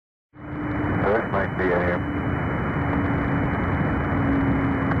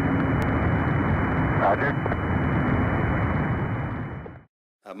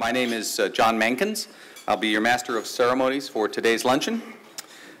My name is John Mankins. I'll be your master of ceremonies for today's luncheon.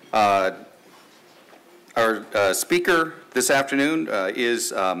 Our speaker this afternoon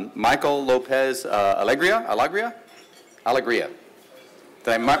is Michael Lopez Alegria.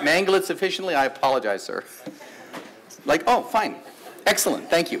 Did I mangle it sufficiently? I apologize, sir. Oh, fine. Excellent.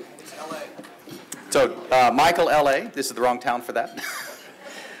 Thank you. It's L.A. So, Michael L.A., this is the wrong town for that.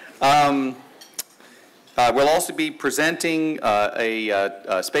 We'll also be presenting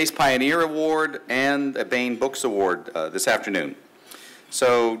a Space Pioneer Award and a Bain Books Award this afternoon.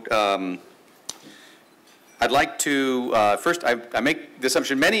 So I'd like to, first I make the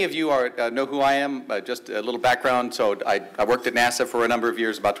assumption many of you know who I am, just a little background. So I worked at NASA for a number of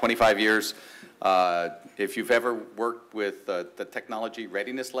years, about 25 years. If you've ever worked with the technology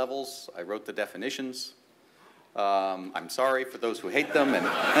readiness levels, I wrote the definitions. I'm sorry for those who hate them.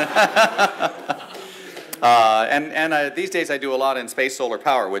 And these days I do a lot in space solar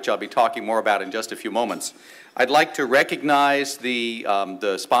power, which I'll be talking more about in just a few moments. I'd like to recognize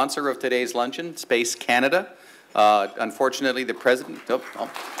the sponsor of today's luncheon, Space Canada. Unfortunately, the president,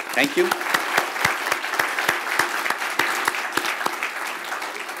 thank you.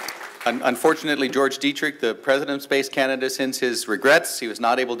 Unfortunately, George Dietrich, the president of Space Canada, sends his regrets. He was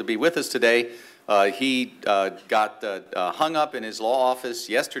not able to be with us today. He got hung up in his law office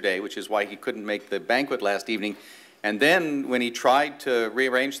yesterday, which is why he couldn't make the banquet last evening. And then when he tried to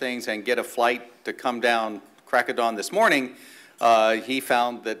rearrange things and get a flight to come down crack of dawn this morning, he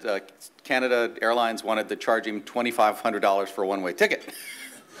found that Canada Airlines wanted to charge him $2,500 for a one-way ticket.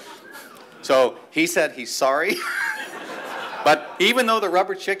 So he said he's sorry. But even though the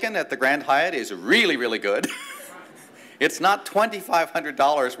rubber chicken at the Grand Hyatt is really, really good, it's not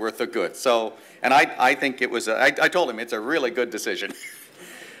 $2,500 worth of good. So, and I think it was, I told him it's a really good decision.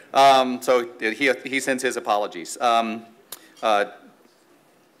 So he sends his apologies.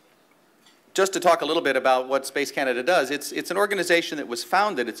 Just to talk a little bit about what Space Canada does, it's an organization that was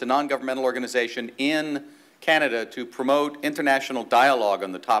founded, it's a non-governmental organization in Canada to promote international dialogue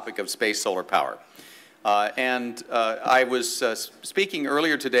on the topic of space solar power. I was speaking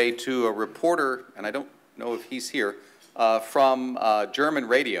earlier today to a reporter, and I don't know if he's here, from German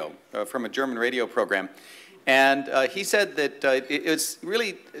radio, from a German radio program. And he said that it's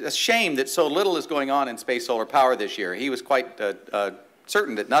really a shame that so little is going on in space solar power this year. He was quite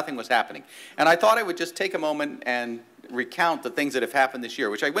certain that nothing was happening. And I thought I would just take a moment and recount the things that have happened this year,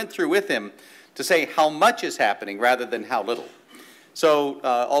 which I went through with him to say how much is happening rather than how little. So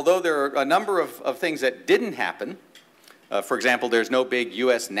although there are a number of things that didn't happen, for example, there's no big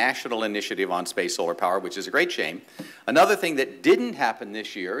U.S. national initiative on space solar power, which is a great shame. Another thing that didn't happen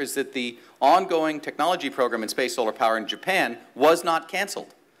this year is that the ongoing technology program in space solar power in Japan was not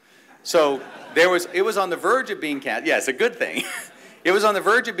canceled. So it was on the verge of being canceled. Yeah, it's a good thing. It was on the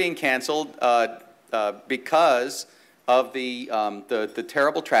verge of being canceled because of the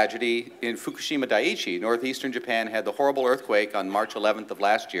terrible tragedy in Fukushima Daiichi. Northeastern Japan had the horrible earthquake on March 11th of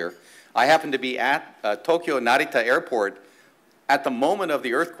last year. I happened to be at Tokyo Narita Airport at the moment of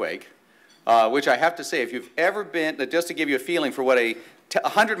the earthquake, which I have to say, if you've ever been, just to give you a feeling for what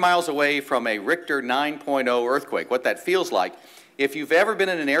 100 miles away from a Richter 9.0 earthquake, what that feels like, if you've ever been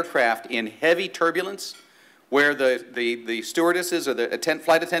in an aircraft in heavy turbulence, where the stewardesses or the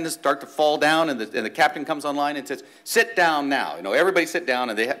flight attendants start to fall down and the captain comes online and says, sit down now. You know, everybody sit down,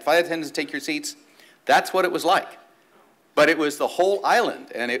 and the flight attendants take your seats. That's what it was like. But it was the whole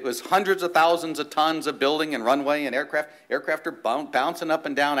island, and it was hundreds of thousands of tons of building and runway and aircraft. Aircraft are bouncing up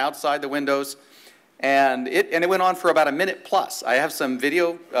and down outside the windows. And it went on for about a minute plus. I have some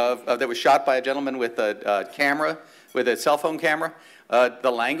video that was shot by a gentleman with a camera, with a cell phone camera.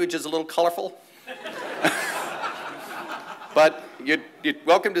 The language is a little colorful. But you're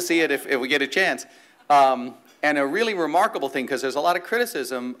welcome to see it if we get a chance. And a really remarkable thing, because there's a lot of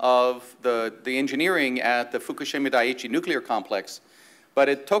criticism of the engineering at the Fukushima Daiichi nuclear complex. But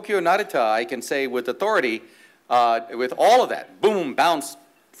at Tokyo Narita, I can say with authority, with all of that, boom, bounce,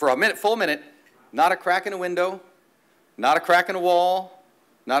 for a minute, full minute, not a crack in a window, not a crack in a wall,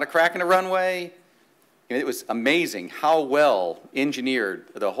 not a crack in a runway. It was amazing how well engineered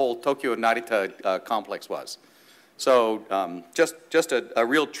the whole Tokyo Narita complex was. So just a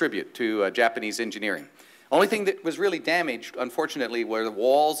real tribute to Japanese engineering. Only thing that was really damaged, unfortunately, were the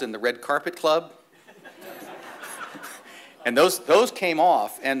walls in the Red Carpet Club. And those came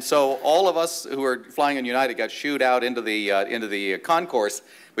off, and so all of us who were flying on United got shooed out into the concourse,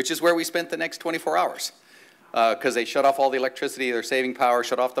 which is where we spent the next 24 hours. Because they shut off all the electricity, they're saving power,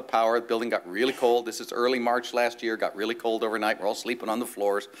 shut off the power, the building got really cold. This is early March last year, got really cold overnight, we're all sleeping on the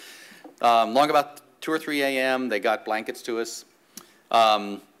floors. Long about 2 or 3 a.m., they got blankets to us.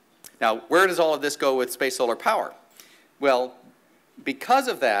 Now, where does all of this go with space solar power? Well, because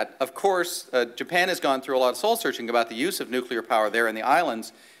of that, of course, Japan has gone through a lot of soul searching about the use of nuclear power there in the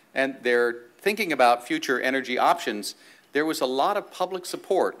islands, and they're thinking about future energy options. There was a lot of public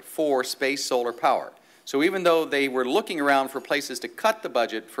support for space solar power. So even though they were looking around for places to cut the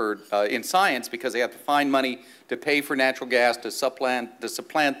budget for, in science, because they have to find money to pay for natural gas to supplant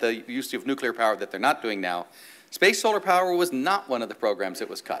the use of nuclear power that they're not doing now, space solar power was not one of the programs that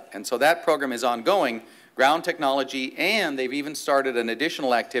was cut. And so that program is ongoing, ground technology, and they've even started an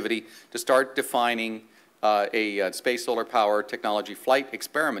additional activity to start defining a space solar power technology flight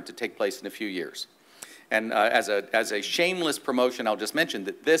experiment to take place in a few years. And as a shameless promotion, I'll just mention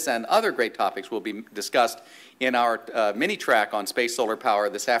that this and other great topics will be discussed in our mini track on space solar power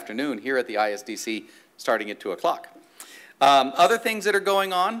this afternoon here at the ISDC starting at 2 o'clock. Other things that are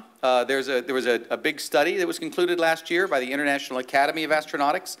going on, there was a big study that was concluded last year by the International Academy of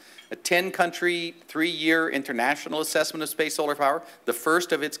Astronautics, a 10-country, 3-year international assessment of space solar power, the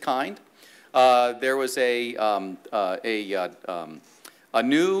first of its kind. There was a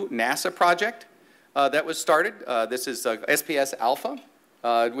new NASA project that was started. This is SPS Alpha,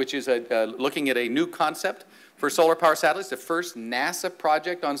 which is looking at a new concept for solar power satellites, the first NASA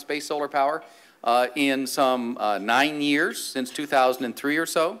project on space solar power in some 9 years, since 2003 or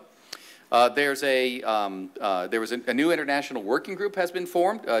so. There was a new international working group has been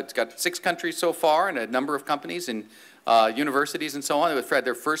formed. It's got 6 countries so far and a number of companies and universities and so on. They've had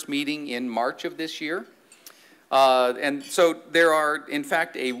their first meeting in March of this year. And so there are, in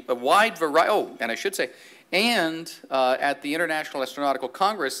fact, a wide variety, oh, and I should say, and at the International Astronautical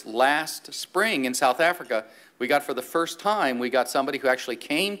Congress last spring in South Africa, we got for the first time, we got somebody who actually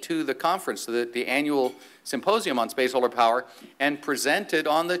came to the conference, the annual symposium on space solar power, and presented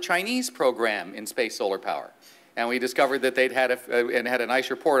on the Chinese program in space solar power. And we discovered that they'd had a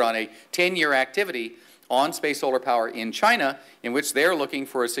nice report on a 10-year activity on space solar power in China, in which they're looking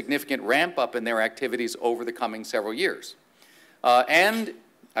for a significant ramp up in their activities over the coming several years. And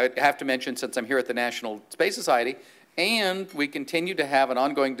I have to mention, since I'm here at the National Space Society, and we continue to have an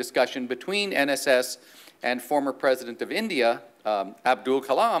ongoing discussion between NSS and former President of India, Abdul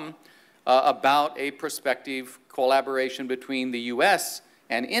Kalam, about a prospective collaboration between the US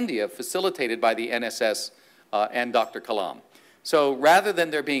and India, facilitated by the NSS and Dr. Kalam. So rather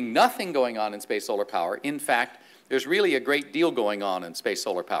than there being nothing going on in space solar power, in fact, there's really a great deal going on in space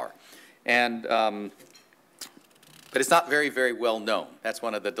solar power. And, but it's not very, very well known. That's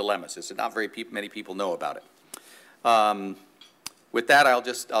one of the dilemmas, is that not very many people know about it. With that,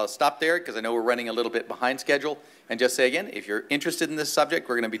 I'll stop there because I know we're running a little bit behind schedule, and just say again, if you're interested in this subject,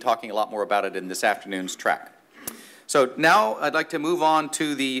 we're going to be talking a lot more about it in this afternoon's track. So now I'd like to move on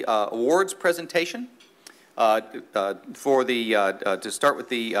to the awards presentation. To start with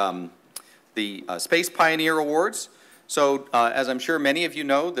the Space Pioneer Awards. So as I'm sure many of you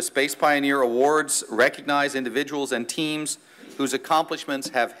know, the Space Pioneer Awards recognize individuals and teams whose accomplishments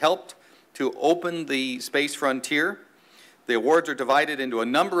have helped to open the space frontier. The awards are divided into a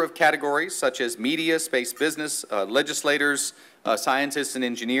number of categories, such as media, space business, legislators, scientists, and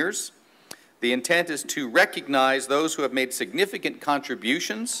engineers. The intent is to recognize those who have made significant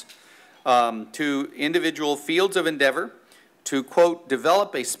contributions to individual fields of endeavor to, quote,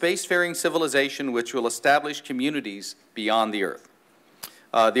 develop a spacefaring civilization which will establish communities beyond the Earth.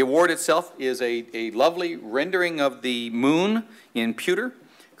 The award itself is a lovely rendering of the moon in pewter,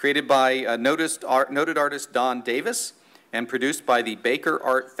 created by noted artist Don Davis and produced by the Baker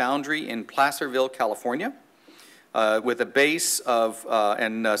Art Foundry in Placerville, California, with a base of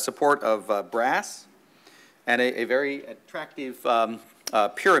and support of brass and a very attractive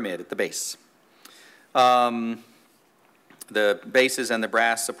pyramid at the base. The bases and the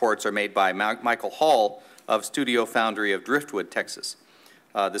brass supports are made by Michael Hall of Studio Foundry of Driftwood, Texas.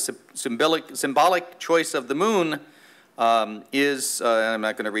 The symbolic choice of the moon is, I'm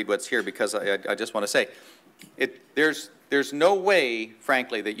not going to read what's here because I just want to say, there's no way,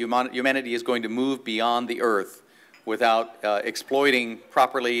 frankly, that humanity is going to move beyond the Earth without exploiting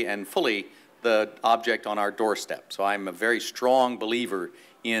properly and fully the object on our doorstep. So I'm a very strong believer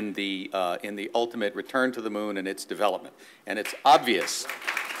in the ultimate return to the moon and its development. And it's obvious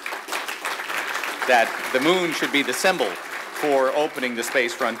that the moon should be the symbol for opening the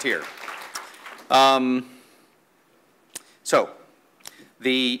space frontier. You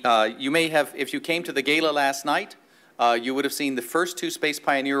may have, if you came to the gala last night, you would have seen the first 2 Space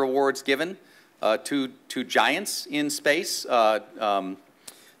Pioneer Awards given to giants in space,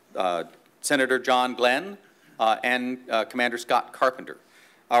 Senator John Glenn and Commander Scott Carpenter.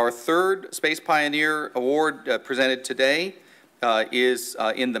 Our 3rd Space Pioneer Award presented today is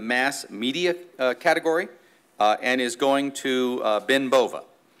in the mass media category and is going to Ben Bova.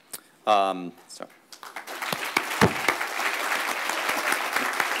 So.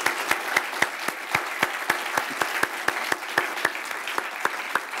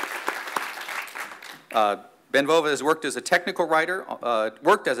 Ben Bova has worked as a technical writer,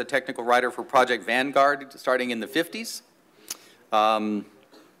 for Project Vanguard starting in the 50s.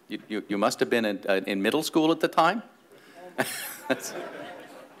 You must have been in middle school at the time.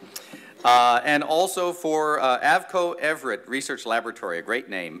 And also for Avco Everett Research Laboratory, a great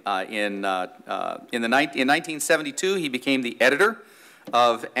name. In 1972, he became the editor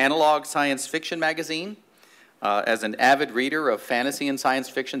of Analog Science Fiction magazine. As an avid reader of fantasy and science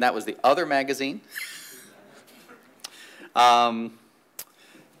fiction, that was the other magazine. And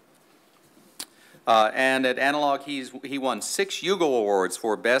at Analog, he won 6 Hugo Awards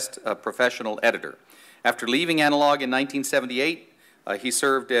for Best Professional Editor. After leaving Analog in 1978, he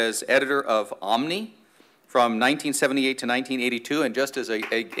served as editor of Omni from 1978 to 1982. And just as a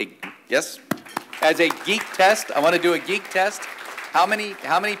geek test, I want to do a geek test. How many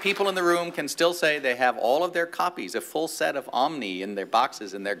people in the room can still say they have all of their copies, a full set of Omni in their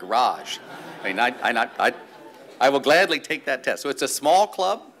boxes in their garage? I mean, I will gladly take that test. So it's a small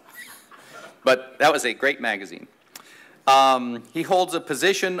club, but that was a great magazine. He holds a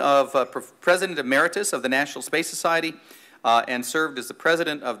position of President Emeritus of the National Space Society and served as the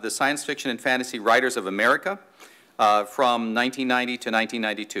President of the Science Fiction and Fantasy Writers of America from 1990 to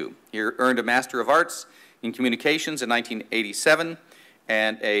 1992. He earned a Master of Arts in Communications in 1987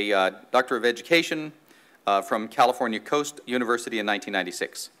 and a Doctor of Education from California Coast University in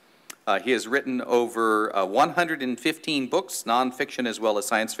 1996. He has written over 115 books, nonfiction as well as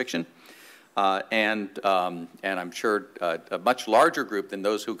science fiction, and I'm sure a much larger group than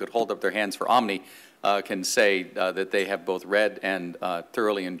those who could hold up their hands for Omni can say that they have both read and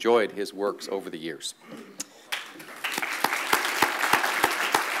thoroughly enjoyed his works over the years.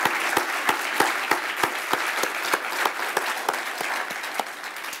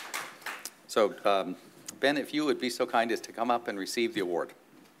 So, Ben, if you would be so kind as to come up and receive the award.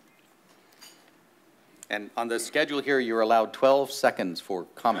 And on the schedule here, you're allowed 12 seconds for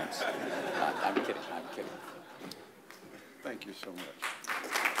comments. I'm kidding, I'm kidding. Thank you so much.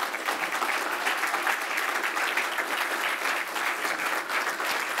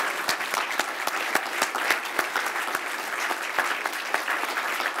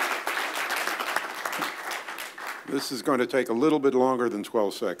 This is going to take a little bit longer than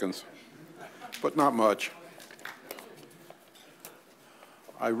 12 seconds, but not much.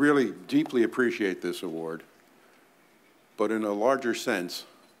 I really deeply appreciate this award, but in a larger sense,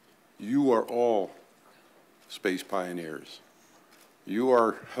 you are all space pioneers. You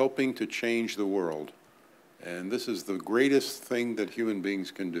are helping to change the world, and this is the greatest thing that human beings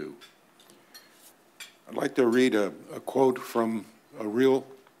can do. I'd like to read a quote from a real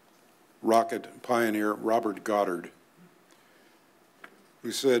rocket pioneer, Robert Goddard,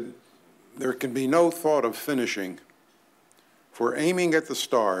 who said, "There can be no thought of finishing, for aiming at the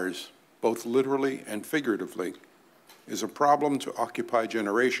stars, both literally and figuratively, is a problem to occupy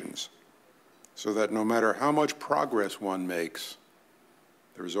generations, so that no matter how much progress one makes,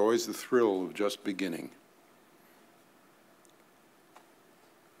 there is always the thrill of just beginning."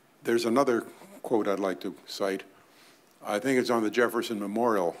 There's another quote I'd like to cite. I think it's on the Jefferson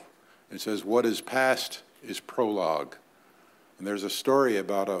Memorial. It says, "What is past is prologue." And there's a story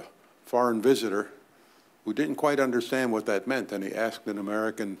about a foreign visitor who didn't quite understand what that meant, and he asked an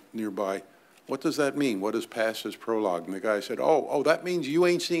American nearby, "What does that mean? What is past is prologue?" And the guy said, oh, that means you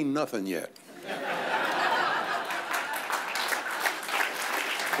ain't seen nothing yet.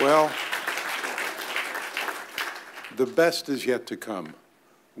 Well, the best is yet to come.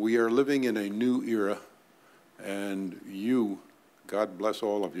 We are living in a new era, and you, God bless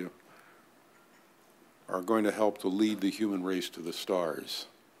all of you, are going to help to lead the human race to the stars.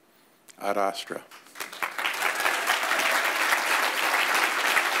 Ad Astra.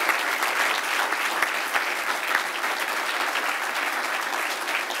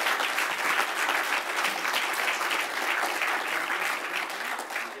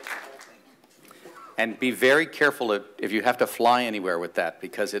 And be very careful if you have to fly anywhere with that,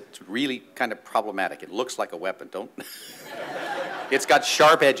 because it's really kind of problematic. It looks like a weapon, don't? It's got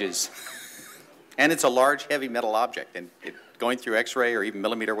sharp edges. And it's a large, heavy metal object, and going through X-ray or even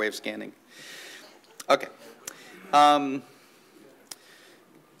millimeter wave scanning. Okay. I'd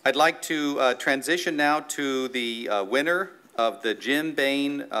like to transition now to the winner of the Jim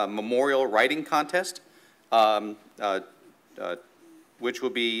Bain Memorial Writing Contest, which will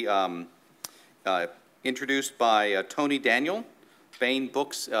be introduced by Tony Daniel, Bain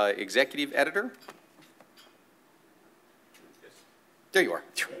Books executive editor. There you are.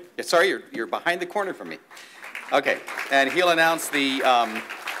 Yeah, sorry, you're behind the corner from me. Okay, and he'll announce the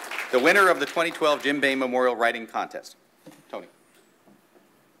winner of the 2012 Jim Bain Memorial Writing Contest. Tony.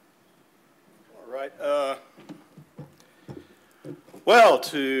 All right. Well,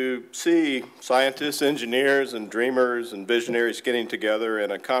 to see scientists, engineers, and dreamers and visionaries getting together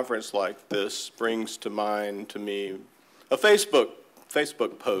in a conference like this brings to mind to me a Facebook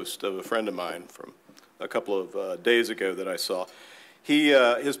post of a friend of mine from a couple of days ago that I saw.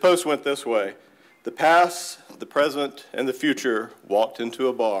 His post went this way: the past, the present, and the future walked into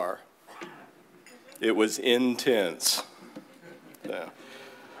a bar. It was intense. Yeah.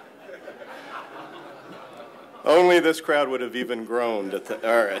 Only this crowd would have even groaned at the,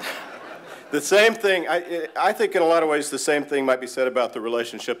 all right. The same thing, I think in a lot of ways the same thing might be said about the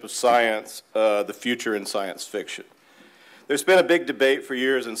relationship of science, the future in science fiction. There's been a big debate for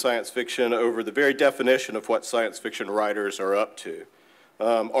years in science fiction over the very definition of what science fiction writers are up to.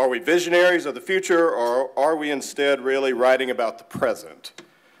 Are we visionaries of the future, or are we instead really writing about the present,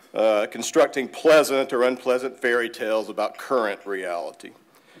 constructing pleasant or unpleasant fairy tales about current reality?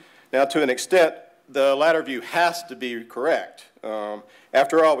 Now, to an extent, the latter view has to be correct.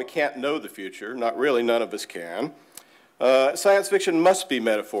 After all, we can't know the future. Not really, none of us can. Science fiction must be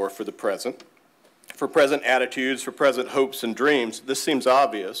metaphor for the present, for present attitudes, for present hopes and dreams. This seems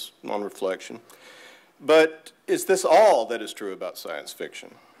obvious on reflection. But is this all that is true about science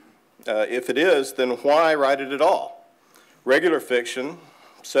fiction? If it is, then why write it at all? Regular fiction,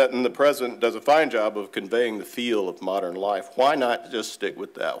 set in the present, does a fine job of conveying the feel of modern life. Why not just stick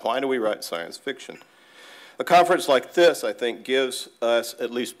with that? Why do we write science fiction? A conference like this, I think, gives us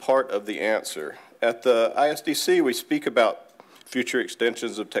at least part of the answer. At the ISDC, we speak about future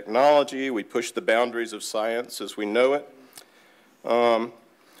extensions of technology. We push the boundaries of science as we know it.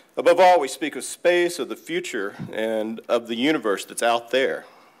 Above all, we speak of space, of the future, and of the universe that's out there,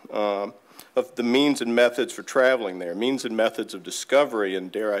 of the means and methods for traveling there, means and methods of discovery,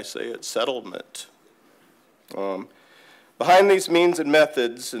 and dare I say it, settlement. Behind these means and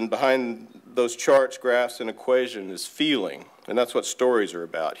methods, and behind those charts, graphs, and equations is feeling, and that's what stories are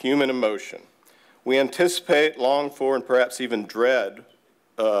about, human emotion. We anticipate, long for, and perhaps even dread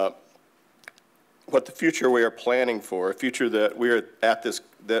what the future we are planning for, a future that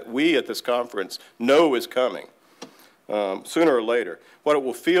we at this conference know is coming, sooner or later. What it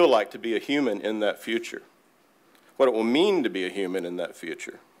will feel like to be a human in that future, what it will mean to be a human in that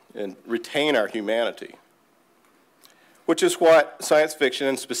future, and retain our humanity, which is what science fiction,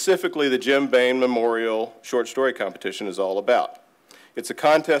 and specifically the Jim Bain Memorial Short Story Competition, is all about. It's a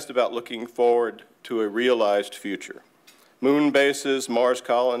contest about looking forward to a realized future. Moon bases, Mars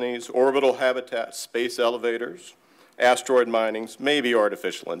colonies, orbital habitats, space elevators, asteroid minings, maybe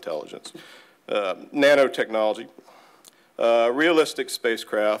artificial intelligence, nanotechnology, realistic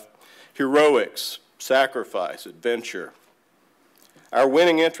spacecraft, heroics, sacrifice, adventure. Our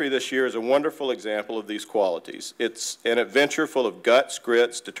winning entry this year is a wonderful example of these qualities. It's an adventure full of guts,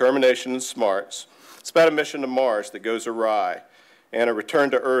 grits, determination, and smarts. It's about a mission to Mars that goes awry, and a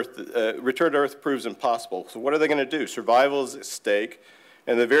return to Earth proves impossible. So what are they going to do? Survival is at stake,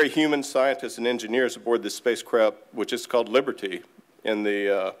 and the very human scientists and engineers aboard this spacecraft, which is called Liberty in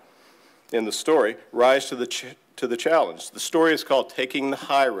the story, rise to the challenge. The story is called Taking the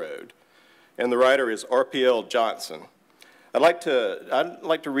High Road, and the writer is R.P.L. Johnson. I'd like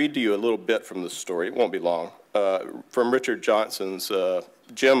to read to you a little bit from the story. It won't be long. From Richard Johnson's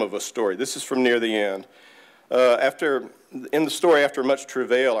gem of a story. This is from near the end. In the story, after much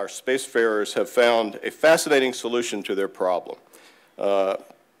travail, our spacefarers have found a fascinating solution to their problem.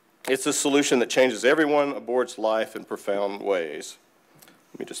 It's a solution that changes everyone aboard's life in profound ways.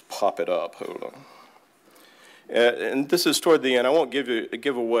 Let me just pop it up. Hold on. And this is toward the end. I won't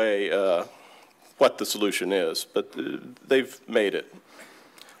give away what the solution is, but they've made it.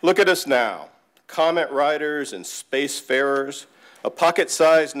 Look at us now, comet riders and spacefarers, a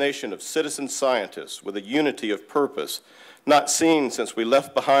pocket-sized nation of citizen scientists with a unity of purpose, not seen since we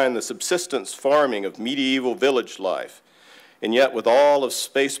left behind the subsistence farming of medieval village life, and yet with all of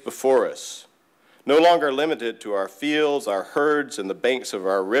space before us. No longer limited to our fields, our herds, and the banks of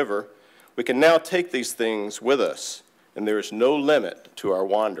our river, we can now take these things with us, and there is no limit to our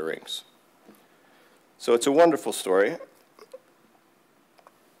wanderings. So it's a wonderful story.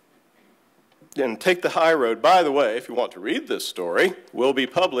 And Take the High Road, by the way, if you want to read this story, will be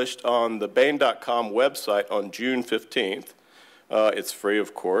published on the Bain.com website on June 15th. It's free,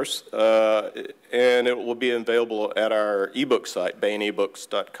 of course, and it will be available at our ebook site,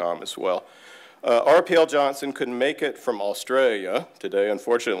 bainebooks.com as well. RPL Johnson couldn't make it from Australia today,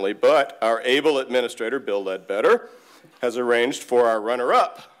 unfortunately, but our able administrator, Bill Ledbetter, has arranged for our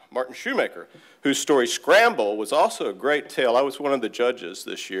runner-up, Martin Shoemaker, whose story Scramble was also a great tale. I was one of the judges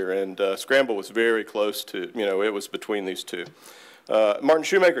this year, and Scramble was very close to, it was between these two. Martin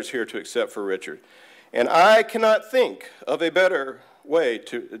Shoemaker's here to accept for Richard. And I cannot think of a better way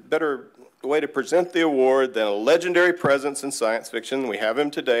to present the award than a legendary presence in science fiction. We have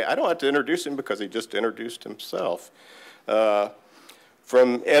him today. I don't have to introduce him because he just introduced himself.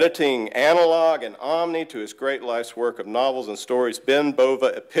 From editing Analog and Omni to his great life's work of novels and stories, Ben Bova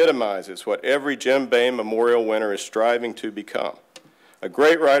epitomizes what every Jim Bain Memorial winner is striving to become. A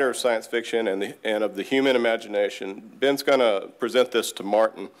great writer of science fiction and of the human imagination. Ben's going to present this to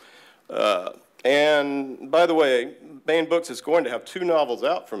Martin. And by the way, Bain Books is going to have 2 novels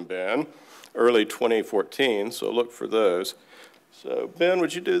out from Ben, early 2014, so look for those. So Ben,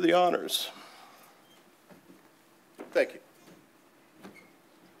 would you do the honors? Thank you.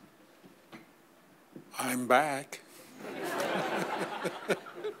 I'm back.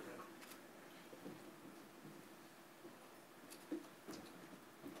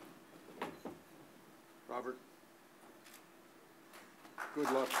 Robert, good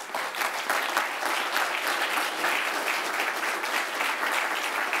luck.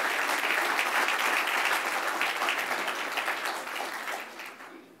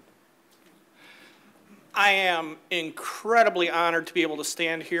 I am incredibly honored to be able to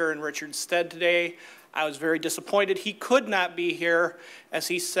stand here in Richard's stead today. I was very disappointed he could not be here. As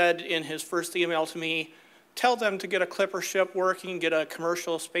he said in his first email to me, tell them to get a clipper ship working, get a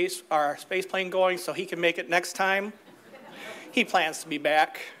commercial space plane going so he can make it next time. He plans to be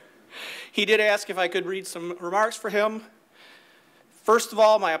back. He did ask if I could read some remarks for him. First of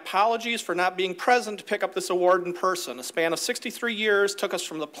all, my apologies for not being present to pick up this award in person. A span of 63 years took us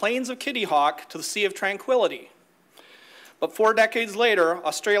from the plains of Kitty Hawk to the Sea of Tranquility. But 4 decades later,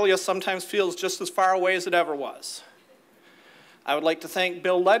 Australia sometimes feels just as far away as it ever was. I would like to thank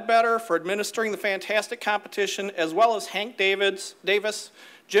Bill Ledbetter for administering the fantastic competition, as well as Hank Davis,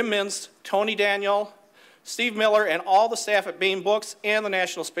 Jim Mintz, Tony Daniel, Steve Miller, and all the staff at Bain Books and the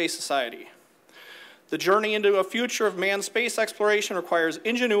National Space Society. The journey into a future of manned space exploration requires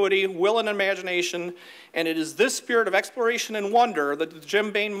ingenuity, will, and imagination, and it is this spirit of exploration and wonder that the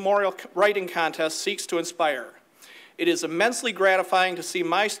Jim Bain Memorial Writing Contest seeks to inspire. It is immensely gratifying to see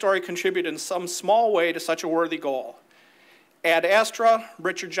my story contribute in some small way to such a worthy goal. Ad Astra,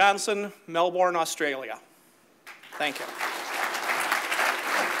 Richard Johnson, Melbourne, Australia. Thank you.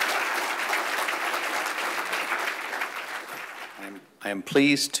 I am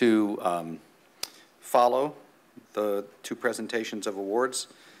pleased to follow the 2 presentations of awards,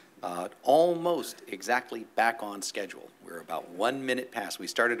 almost exactly back on schedule. We're about 1 minute past. We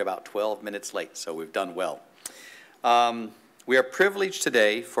started about 12 minutes late, so we've done well. We are privileged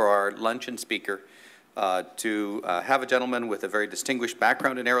today for our luncheon speaker to have a gentleman with a very distinguished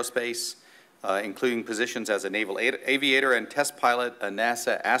background in aerospace, including positions as a naval aviator and test pilot, a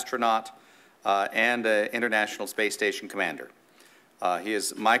NASA astronaut, and an International Space Station commander. He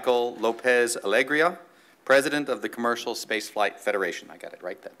is Michael Lopez Alegria, president of the Commercial Spaceflight Federation. I got it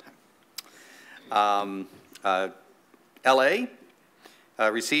right that time. L.A.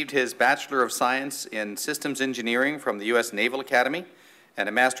 Received his Bachelor of Science in Systems Engineering from the U.S. Naval Academy and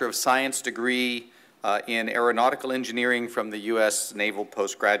a Master of Science degree in Aeronautical Engineering from the U.S. Naval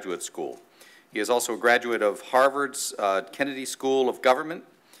Postgraduate School. He is also a graduate of Harvard's Kennedy School of Government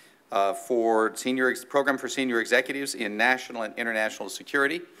for program for senior executives in national and international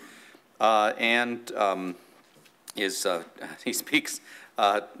security, he speaks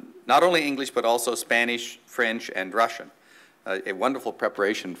not only English but also Spanish, French, and Russian. A wonderful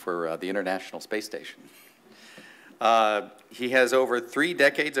preparation for the International Space Station. He has over 3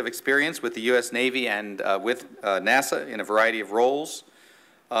 decades of experience with the U.S. Navy and with NASA in a variety of roles,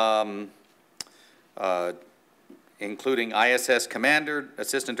 including ISS Commander,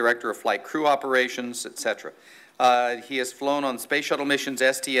 Assistant Director of Flight Crew Operations, etc. He has flown on Space Shuttle missions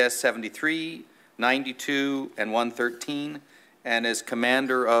STS-73, 92, and 113, and is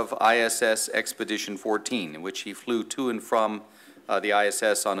commander of ISS Expedition 14, in which he flew to and from the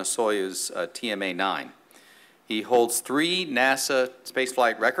ISS on a Soyuz TMA-9. He holds 3 NASA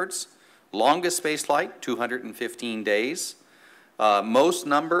spaceflight records: longest spaceflight, 215 days, most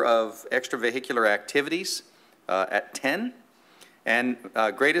number of extravehicular activities at 10, and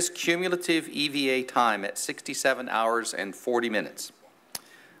greatest cumulative EVA time at 67 hours and 40 minutes.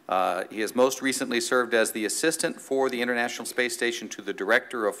 He has most recently served as the assistant for the International Space Station to the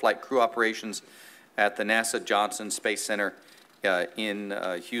Director of Flight Crew Operations at the NASA Johnson Space Center in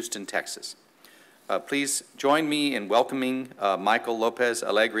Houston, Texas. please join me in welcoming Michael Lopez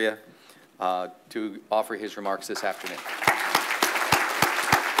Alegria to offer his remarks this afternoon.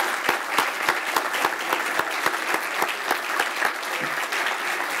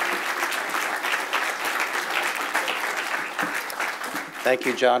 Thank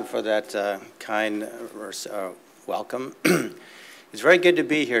you, John, for that kind welcome. It's very good to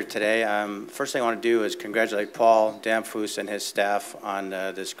be here today. First thing I want to do is congratulate Paul Damphus and his staff on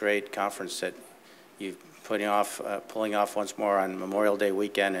this great conference that you're pulling off once more on Memorial Day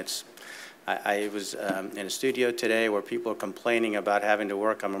weekend. I was in a studio today where people are complaining about having to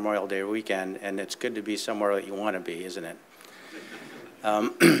work on Memorial Day weekend, and it's good to be somewhere that you want to be, isn't it?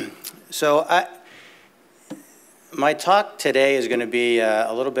 My talk today is going to be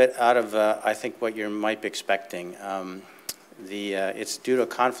a little bit out of, I think, what you might be expecting. It's due to a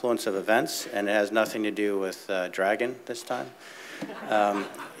confluence of events, and it has nothing to do with Dragon this time.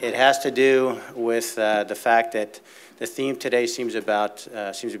 It has to do with the fact that the theme today seems to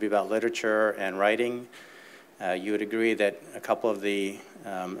be about literature and writing. You would agree that a couple of the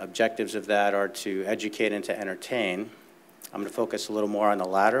objectives of that are to educate and to entertain. I'm going to focus a little more on the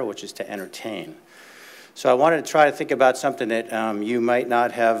latter, which is to entertain. So I wanted to try to think about something that you might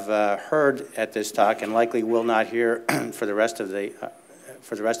not have heard at this talk and likely will not hear for the rest of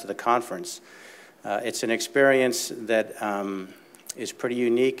the conference. It's an experience that is pretty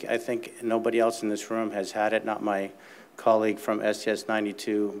unique. I think nobody else in this room has had it, not my colleague from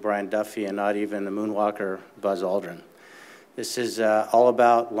STS-92, Brian Duffy, and not even the moonwalker, Buzz Aldrin. This is all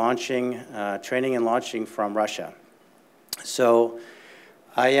about launching, training and launching from Russia. So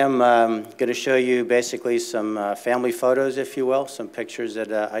I am going to show you basically some family photos, if you will, some pictures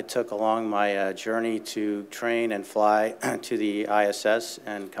that I took along my journey to train and fly to the ISS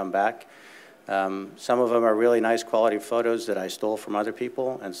and come back. Some of them are really nice quality photos that I stole from other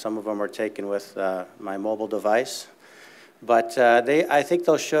people, and some of them are taken with my mobile device. But I think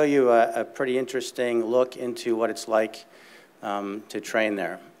they'll show you a pretty interesting look into what it's like to train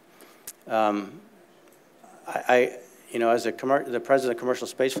there. You know, as the president of the commercial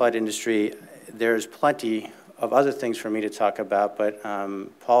spaceflight industry, there's plenty of other things for me to talk about, but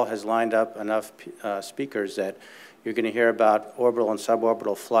Paul has lined up enough speakers that you're going to hear about orbital and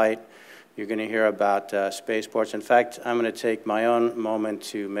suborbital flight. You're going to hear about spaceports. In fact, I'm going to take my own moment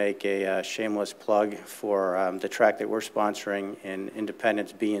to make a shameless plug for the track that we're sponsoring in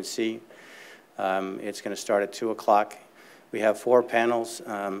Independence B and C. It's going to start at 2 o'clock. We have 4 panels.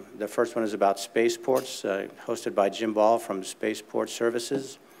 The first one is about spaceports, hosted by Jim Ball from Spaceport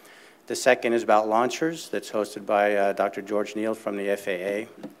Services. The second is about launchers, that's hosted by Dr. George Neal from the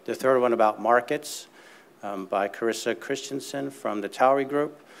FAA. The third one about markets, by Carissa Christensen from the Towery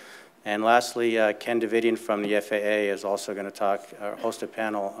Group. And lastly, Ken Davidian from the FAA is also going to host a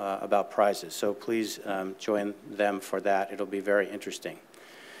panel about prizes. So please join them for that. It'll be very interesting.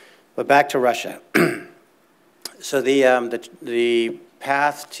 But back to Russia. So the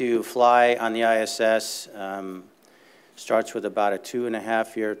path to fly on the ISS starts with about a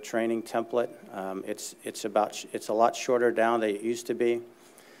 2.5-year training template. It's a lot shorter down than it used to be.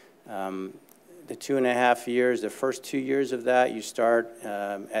 The 2.5 years, the first 2 years of that, you start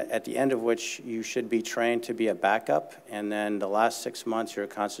at the end of which you should be trained to be a backup, and then the last 6 months you're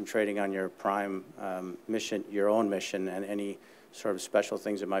concentrating on your prime mission, your own mission, and any sort of special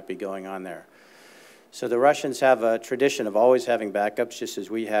things that might be going on there. So the Russians have a tradition of always having backups, just as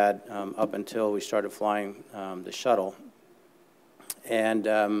we had up until we started flying the shuttle. And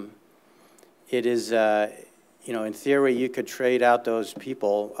it is, you know, in theory, you could trade out those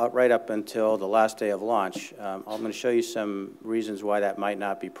people right up until the last day of launch. I'm going to show you some reasons why that might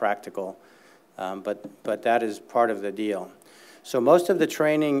not be practical, but that is part of the deal. So most of the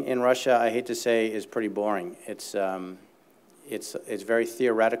training in Russia, I hate to say, is pretty boring. It's very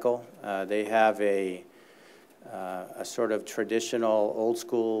theoretical. They have a sort of traditional,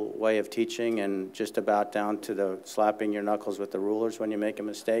 old-school way of teaching, and just about down to the slapping your knuckles with the rulers when you make a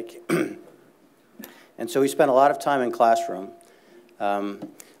mistake. And so we spent a lot of time in classroom.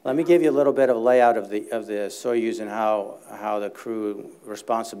 Let me give you a little bit of a layout of the Soyuz and how the crew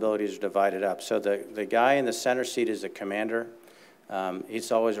responsibilities are divided up. So the guy in the center seat is the commander.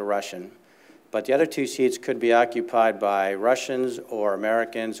 He's always a Russian. But the other 2 seats could be occupied by Russians or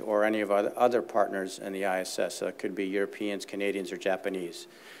Americans or any of our other partners in the ISS. So it could be Europeans, Canadians, or Japanese.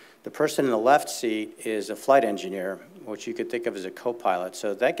 The person in the left seat is a flight engineer, which you could think of as a co-pilot.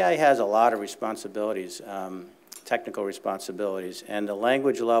 So that guy has a lot of responsibilities, technical responsibilities, and the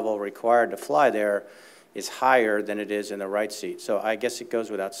language level required to fly there is higher than it is in the right seat. So I guess it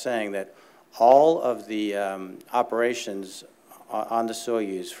goes without saying that all of the operations on the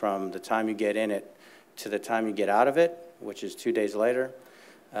Soyuz, from the time you get in it to the time you get out of it, which is 2 days later,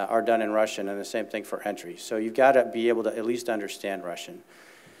 are done in Russian, and the same thing for entry. So you've got to be able to at least understand Russian.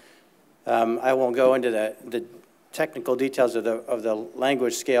 I won't go into the technical details of the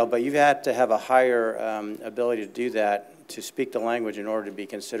language scale, but you've had to have a higher ability to do that, to speak the language in order to be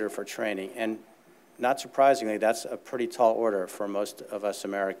considered for training. And not surprisingly, that's a pretty tall order for most of us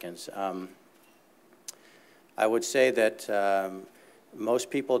Americans. I would say that most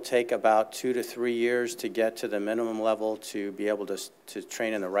people take about 2 to 3 years to get to the minimum level to be able to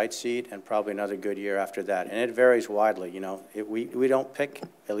train in the right seat, and probably another good year after that. And it varies widely. You know, we don't pick,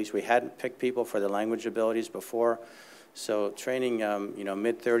 at least we hadn't picked people for the language abilities before. So training, you know,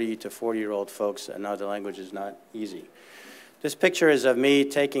 mid-30 to 40-year-old folks another language is not easy. This picture is of me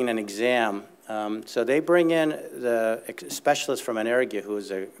taking an exam. So they bring in the specialist from Alegria, who is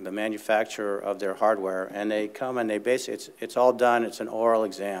the manufacturer of their hardware, and they come and they basically, it's all done, it's an oral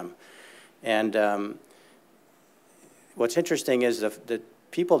exam. And what's interesting is the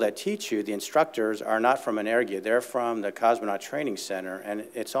people that teach you, the instructors, are not from Alegria, they're from the Cosmonaut Training Center, and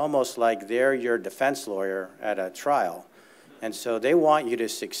it's almost like they're your defense lawyer at a trial. And so they want you to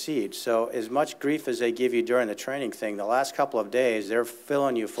succeed. So as much grief as they give you during the training thing, the last couple of days, they're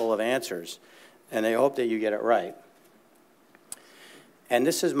filling you full of answers, and they hope that you get it right. And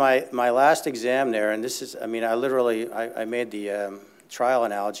this is my last exam there, and this is, I mean, I made the trial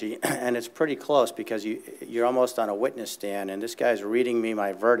analogy, and it's pretty close because you're almost on a witness stand, and this guy's reading me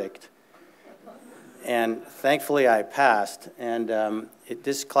my verdict. And thankfully I passed, and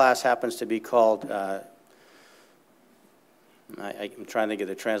this class happens to be called, I'm trying to think of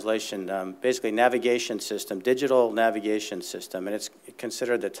the translation, basically navigation system, digital navigation system, and it's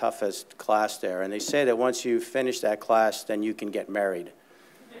considered the toughest class there. And they say that once you finish that class, then you can get married.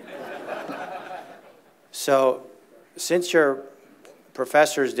 So since your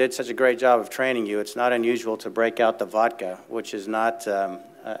professors did such a great job of training you, it's not unusual to break out the vodka, which is not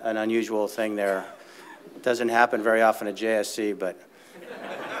an unusual thing there. It doesn't happen very often at JSC, but...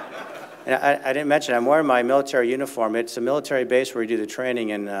 And I didn't mention, I'm wearing my military uniform. It's a military base where we do the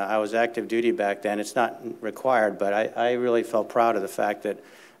training, and I was active duty back then. It's not required, but I really felt proud of the fact that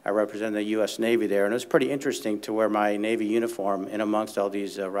I represented the U.S. Navy there. And it was pretty interesting to wear my Navy uniform in amongst all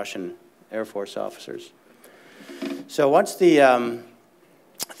these Russian Air Force officers. So once the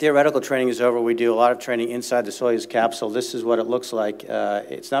theoretical training is over, we do a lot of training inside the Soyuz capsule. This is what it looks like.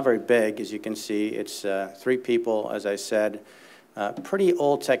 It's not very big, as you can see. It's 3 people, as I said. Pretty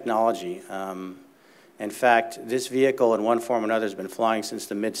old technology. In fact, this vehicle in one form or another has been flying since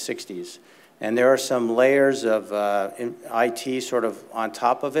the mid-60s. And there are some layers of IT sort of on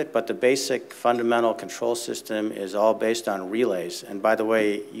top of it, but the basic fundamental control system is all based on relays. And by the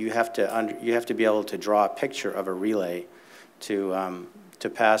way, you have to be able to draw a picture of a relay to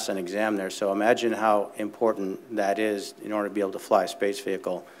pass an exam there. So imagine how important that is in order to be able to fly a space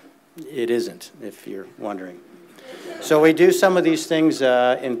vehicle. It isn't, if you're wondering. So we do some of these things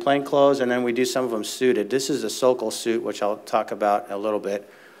in plain clothes, and then we do some of them suited. This is a Sokol suit, which I'll talk about a little bit.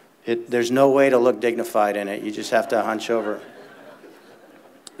 There's no way to look dignified in it. You just have to hunch over.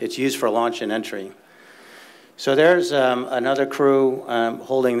 It's used for launch and entry. So there's another crew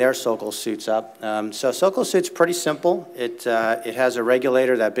holding their Sokol suits up. So Sokol suit's pretty simple. It has a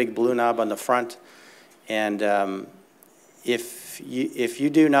regulator, that big blue knob on the front, and if you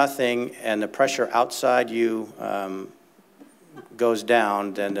do nothing and the pressure outside you goes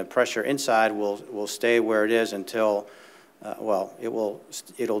down, then the pressure inside will stay where it is until, well,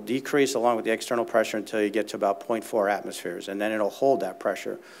 it'll decrease along with the external pressure until you get to about 0.4 atmospheres, and then it'll hold that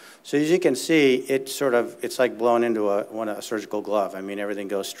pressure. So as you can see, it's like blowing into a surgical glove. I mean, everything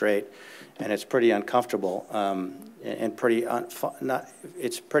goes straight, and it's pretty uncomfortable and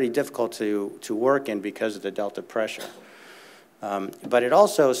it's pretty difficult to work in because of the delta pressure. But it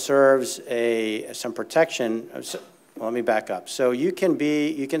also serves some protection. Well, let me back up. So you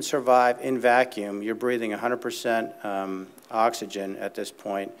can survive in vacuum. You're breathing 100% oxygen at this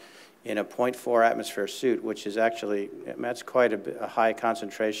point in a 0.4 atmosphere suit, which is actually, that's quite a high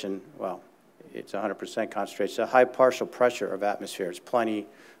concentration. Well, it's 100% concentration. It's a high partial pressure of atmosphere. It's plenty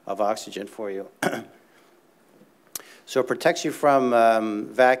of oxygen for you. So it protects you from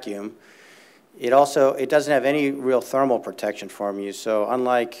vacuum. It doesn't have any real thermal protection for you. So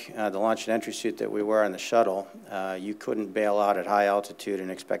unlike the launch and entry suit that we wear on the shuttle, you couldn't bail out at high altitude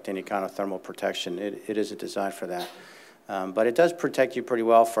and expect any kind of thermal protection. It isn't designed for that. But it does protect you pretty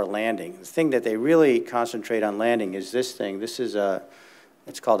well for landing. The thing that they really concentrate on landing is this thing. This is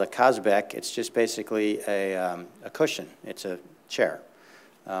it's called a Kazbek. It's just basically a cushion. It's a chair.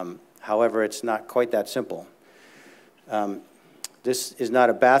 However, it's not quite that simple. This is not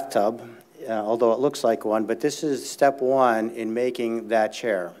a bathtub. although it looks like one, but this is step one in making that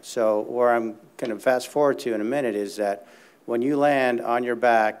chair. So where I'm going to fast forward to in a minute is that when you land on your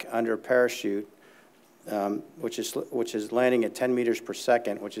back under a parachute, which is landing at 10 meters per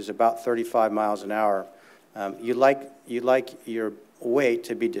second, which is about 35 miles an hour, you'd like your weight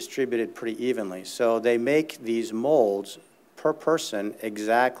to be distributed pretty evenly. So they make these molds per person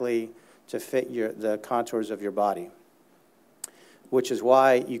exactly to fit the contours of your body, which is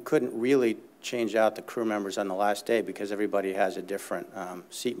why you couldn't really change out the crew members on the last day, because everybody has a different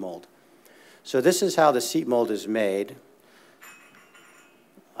seat mold. So this is how the seat mold is made.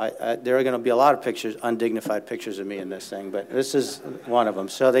 There are going to be a lot of pictures, undignified pictures of me in this thing, but this is one of them.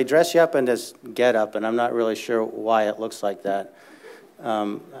 So they dress you up in this get-up, and I'm not really sure why it looks like that.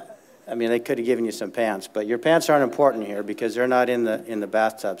 I mean, they could have given you some pants, but your pants aren't important here because they're not in the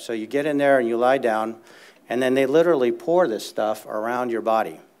bathtub. So you get in there and you lie down, and then they literally pour this stuff around your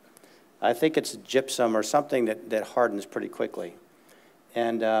body. I think it's gypsum or something that hardens pretty quickly.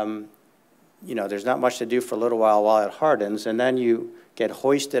 And, you know, there's not much to do for a little while it hardens, and then you get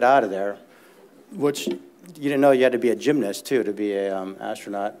hoisted out of there, which you didn't know you had to be a gymnast, too, to be an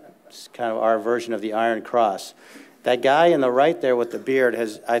astronaut. It's kind of our version of the Iron Cross. That guy in the right there with the beard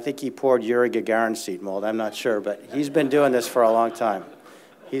I think he poured Yuri Gagarin seat mold. I'm not sure, but he's been doing this for a long time.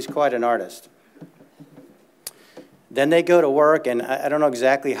 He's quite an artist. Then they go to work, and I don't know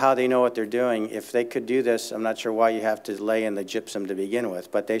exactly how they know what they're doing. If they could do this, I'm not sure why you have to lay in the gypsum to begin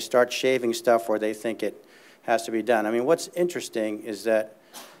with, but they start shaving stuff where they think it has to be done. I mean, what's interesting is that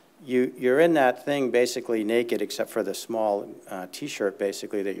you're in that thing basically naked except for the small T-shirt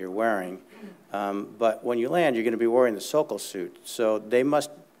basically that you're wearing. But when you land, you're going to be wearing the Sokol suit. So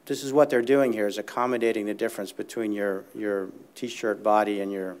this is what they're doing here, is accommodating the difference between your T-shirt body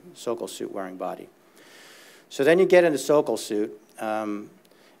and your Sokol suit wearing body. So then you get in the Sokol suit.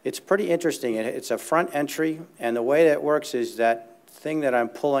 It's pretty interesting. It's a front entry, and the way that works is that thing that I'm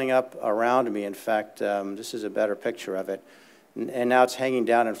pulling up around me, in fact, this is a better picture of it, and now it's hanging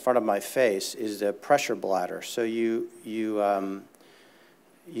down in front of my face, is the pressure bladder. So you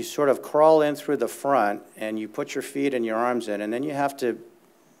sort of crawl in through the front, and you put your feet and your arms in, and then you have to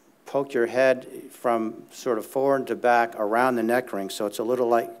poke your head from sort of forward to back around the neck ring, so it's a little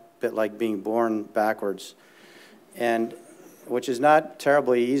bit like being born backwards, and which is not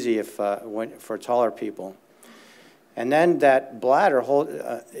terribly easy for taller people. And then that bladder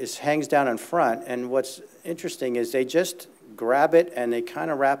hangs down in front, and what's interesting is they just grab it and they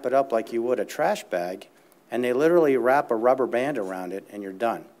kind of wrap it up like you would a trash bag, and they literally wrap a rubber band around it, and you're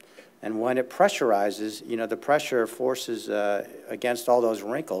done. And when it pressurizes, you know, the pressure forces against all those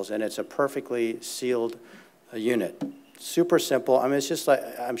wrinkles, and it's a perfectly sealed unit. Super simple. I mean, it's just like,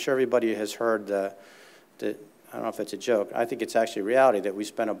 I'm sure everybody has heard I don't know if it's a joke. I think it's actually reality that we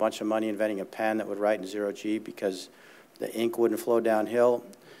spent a bunch of money inventing a pen that would write in 0G because the ink wouldn't flow downhill.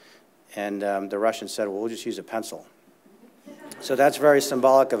 And the Russians said, well, we'll just use a pencil. So that's very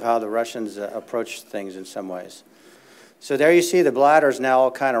symbolic of how the Russians approach things in some ways. So there you see the bladder's now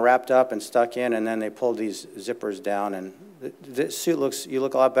all kind of wrapped up and stuck in, and then they pull these zippers down. And the suit you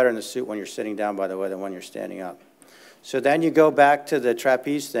look a lot better in the suit when you're sitting down, by the way, than when you're standing up. So then you go back to the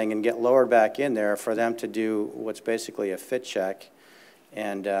trapeze thing and get lowered back in there for them to do what's basically a fit check.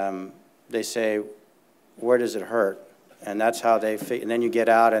 And they say, where does it hurt? And that's how they fit. And then you get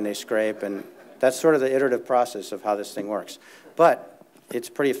out and they scrape. And that's sort of the iterative process of how this thing works. But it's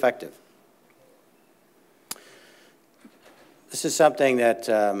pretty effective. This is something that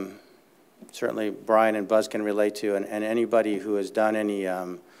certainly Brian and Buzz can relate to, and anybody who has done any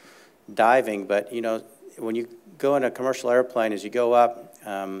diving. But, you know, when you go in a commercial airplane, as you go up,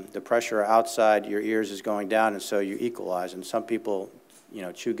 the pressure outside your ears is going down, and so you equalize. And some people, you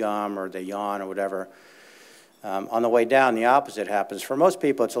know, chew gum or they yawn or whatever. On the way down, the opposite happens. For most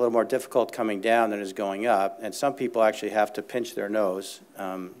people, it's a little more difficult coming down than it is going up, and some people actually have to pinch their nose.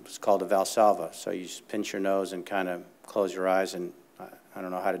 It's called a Valsalva. So you just pinch your nose and kind of close your eyes, and I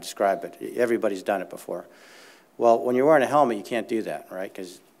don't know how to describe it. Everybody's done it before. Well, when you're wearing a helmet, you can't do that, right?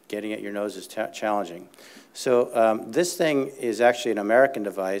 Because getting at your nose is challenging. So this thing is actually an American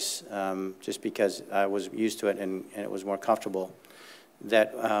device, just because I was used to it and it was more comfortable,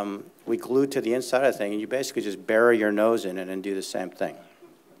 that we glued to the inside of the thing, and you basically just bury your nose in it and do the same thing.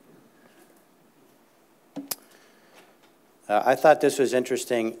 I thought this was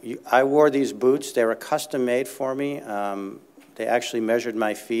interesting. I wore these boots. They were custom made for me. They actually measured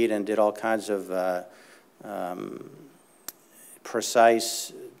my feet and did all kinds of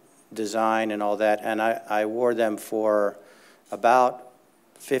precise design and all that, and I wore them for about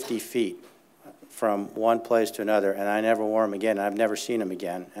 50 feet. from one place to another, and I never wore them again. I've never seen them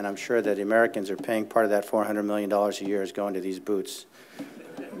again, and I'm sure that the Americans are paying part of that $400 million a year is going to these boots,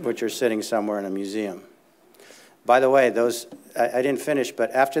 which are sitting somewhere in a museum. By the way, those, I didn't finish, but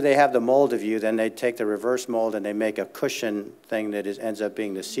after they have the mold of you, then they take the reverse mold and they make a cushion thing that ends up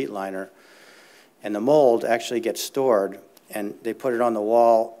being the seat liner. And the mold actually gets stored, and they put it on the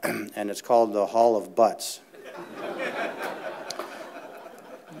wall, and it's called the Hall of Butts.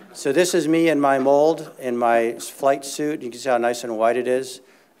 So this is me in my mold, in my flight suit. You can see how nice and white it is,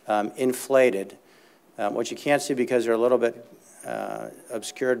 inflated. What you can't see because they're a little bit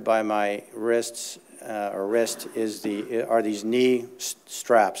obscured by my wrists or wrist are these knee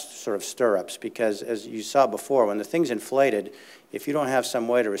straps, sort of stirrups, because as you saw before, when the thing's inflated, if you don't have some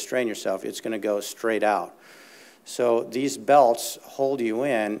way to restrain yourself, it's going to go straight out. So these belts hold you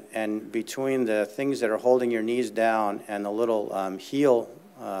in, and between the things that are holding your knees down and the little heel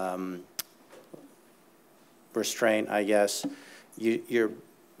restraint, I guess, your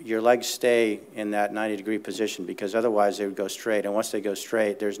legs stay in that 90-degree position, because otherwise they would go straight. And once they go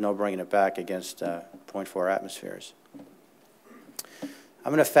straight, there's no bringing it back against 0.4 atmospheres.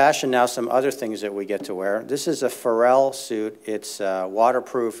 I'm going to fashion now some other things that we get to wear. This is a Pharrell suit. It's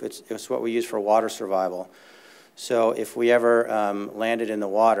waterproof. It's what we use for water survival. So if we ever landed in the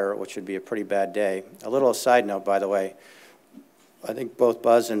water, which would be a pretty bad day. A little side note, by the way, I think both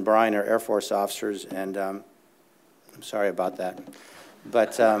Buzz and Brian are Air Force officers, and I'm sorry about that.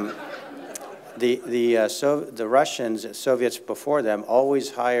 But the Russians, Soviets before them,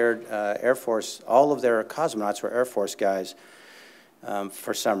 always hired Air Force. All of their cosmonauts were Air Force guys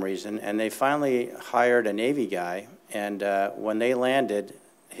for some reason, and they finally hired a Navy guy. And when they landed,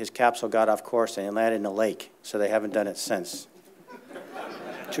 his capsule got off course, and he landed in a lake. So they haven't done it since.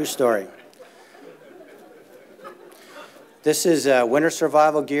 True story. This is winter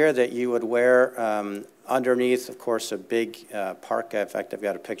survival gear that you would wear underneath, of course, a big parka. In fact, I've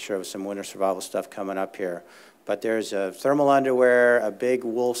got a picture of some winter survival stuff coming up here. But there's a thermal underwear, a big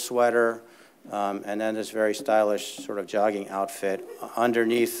wool sweater, and then this very stylish sort of jogging outfit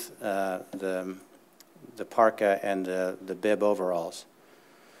underneath the parka and the bib overalls.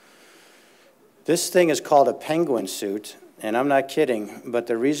 This thing is called a penguin suit. And I'm not kidding, but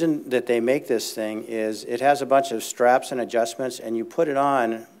the reason that they make this thing is it has a bunch of straps and adjustments, and you put it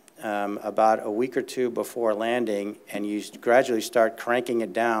on about a week or two before landing, and you gradually start cranking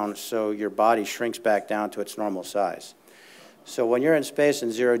it down so your body shrinks back down to its normal size. So when you're in space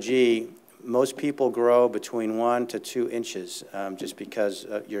in zero-G, most people grow between 1 to 2 inches just because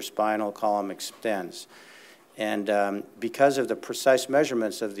your spinal column extends. And because of the precise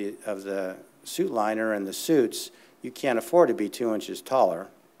measurements of the suit liner and the suits, you can't afford to be 2 inches taller.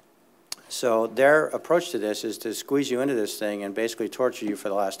 So their approach to this is to squeeze you into this thing and basically torture you for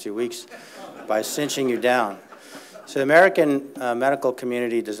the last 2 weeks by cinching you down. So the American medical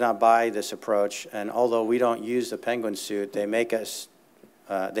community does not buy this approach, and although we don't use the penguin suit, they make us,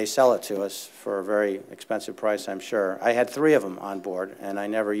 they sell it to us for a very expensive price, I'm sure. I had 3 of them on board, and I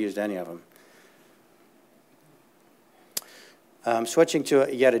never used any of them. Switching to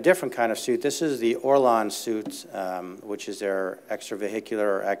yet a different kind of suit, this is the Orlan suit, which is their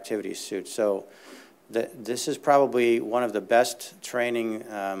extravehicular activity suit. So this is probably one of the best training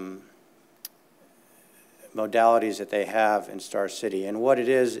modalities that they have in Star City. And what it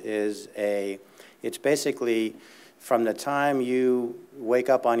is it's basically from the time you wake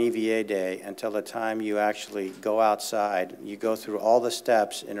up on EVA day until the time you actually go outside, you go through all the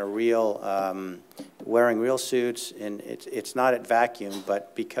steps in a real, wearing real suits. And it's not at vacuum,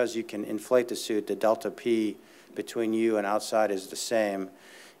 but because you can inflate the suit, the delta P between you and outside is the same.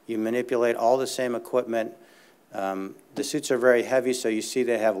 You manipulate all the same equipment. The suits are very heavy, so you see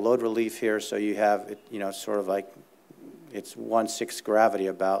they have load relief here, so you have, sort of like, it's 1/6 gravity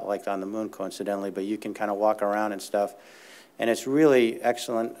about, like on the moon coincidentally, but you can kind of walk around and stuff. And it's really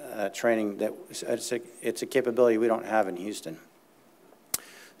excellent training. It's a capability we don't have in Houston.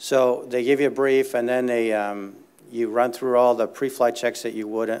 So they give you a brief, and then you run through all the pre-flight checks that you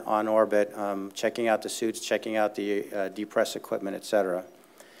would on orbit, checking out the suits, checking out the depress equipment, et cetera.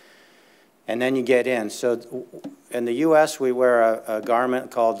 And then you get in. So in the U.S., we wear a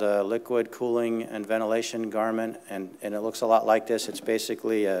garment called the Liquid Cooling and Ventilation Garment, and it looks a lot like this. It's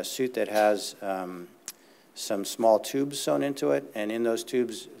basically a suit that has some small tubes sewn into it, and in those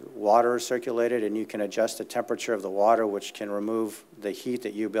tubes, water is circulated, and you can adjust the temperature of the water, which can remove the heat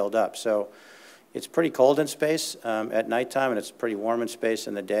that you build up. So it's pretty cold in space at nighttime, and it's pretty warm in space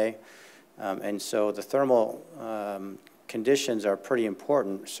in the day. And so the thermal conditions are pretty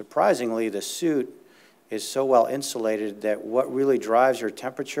important. Surprisingly, the suit is so well insulated that what really drives your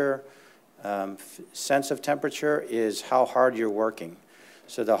temperature sense of temperature is how hard you're working.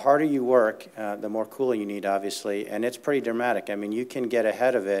 So the harder you work, the more cooling you need, obviously, and it's pretty dramatic. I mean, you can get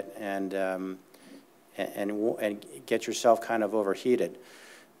ahead of it and get yourself kind of overheated.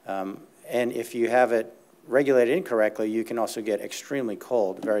 And if you have it regulated incorrectly, you can also get extremely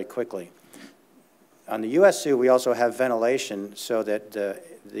cold very quickly. On the U.S. suit, we also have ventilation so that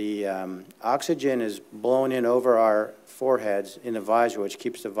the oxygen is blown in over our foreheads in the visor, which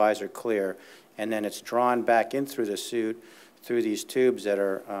keeps the visor clear, and then it's drawn back in through the suit through these tubes that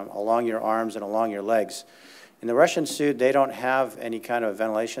are along your arms and along your legs. In the Russian suit, they don't have any kind of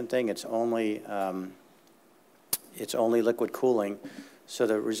ventilation thing. It's only liquid cooling. So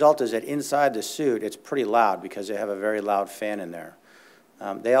the result is that inside the suit, it's pretty loud because they have a very loud fan in there.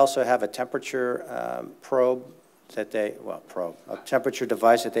 They also have a temperature probe that a temperature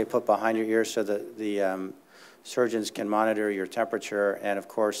device that they put behind your ear so that the surgeons can monitor your temperature, and of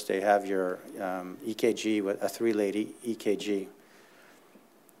course they have your EKG with a 3-lead EKG.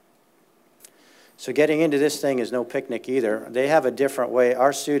 So getting into this thing is no picnic either. They have a different way.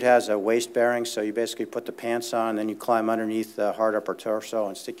 Our suit has a waist bearing, so you basically put the pants on, then you climb underneath the hard upper torso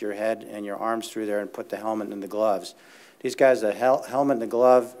and stick your head and your arms through there and put the helmet and the gloves. These guys, the helmet and the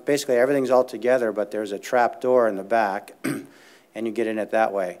glove, basically everything's all together, but there's a trap door in the back, and you get in it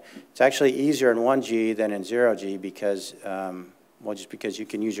that way. It's actually easier in 1G than in 0G because, well, just because you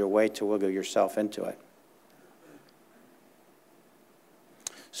can use your weight to wiggle yourself into it.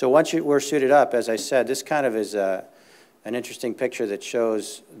 So once we're suited up, as I said, this kind of is an interesting picture that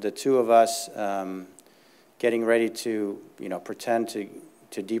shows the two of us getting ready to, pretend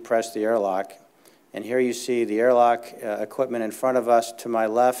to depress the airlock. And here you see the airlock equipment in front of us. To my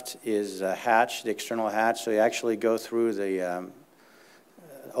left is a hatch, the external hatch. So you actually go through the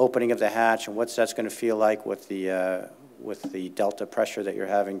opening of the hatch and what's that's going to feel like with the delta pressure that you're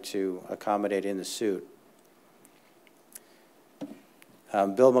having to accommodate in the suit.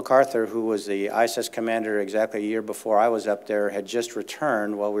 Bill MacArthur, who was the ISS commander exactly a year before I was up there, had just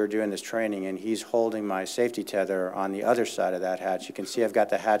returned while we were doing this training, and he's holding my safety tether on the other side of that hatch. You can see I've got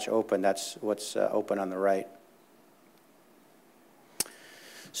the hatch open. That's what's open on the right.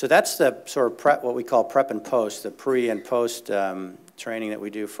 So that's the sort of prep, what we call prep and post, the pre and post training that we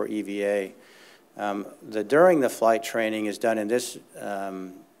do for EVA. During the flight training is done in this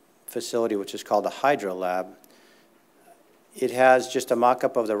facility, which is called the Hydro Lab. It has just a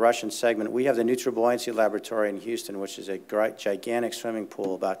mock-up of the Russian segment. We have the Neutral Buoyancy Laboratory in Houston, which is a gigantic swimming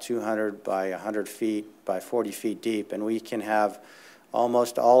pool, about 200 by 100 feet by 40 feet deep, and we can have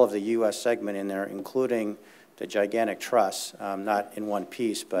almost all of the U.S. segment in there, including the gigantic truss, not in one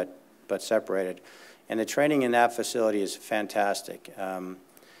piece, but separated. And the training in that facility is fantastic.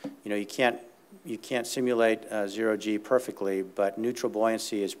 You can't simulate 0G perfectly, but neutral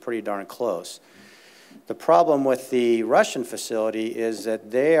buoyancy is pretty darn close. The problem with the Russian facility is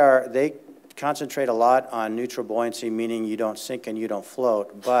that they concentrate a lot on neutral buoyancy, meaning you don't sink and you don't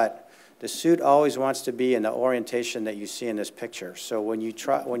float, but the suit always wants to be in the orientation that you see in this picture. So when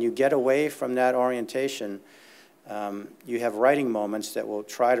you get away from that orientation, you have righting moments that will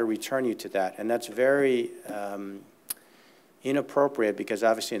try to return you to that, and that's very inappropriate because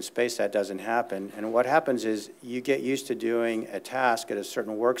obviously in space that doesn't happen. And what happens is you get used to doing a task at a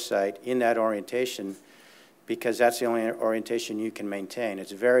certain work site in that orientation because that's the only orientation you can maintain.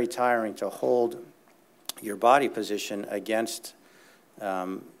 It's very tiring to hold your body position against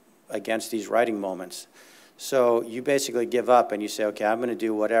these righting moments. So you basically give up and you say, okay, I'm going to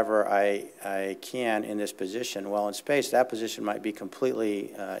do whatever I can in this position. Well, in space, that position might be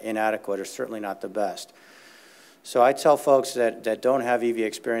completely inadequate or certainly not the best. So I tell folks that don't have EV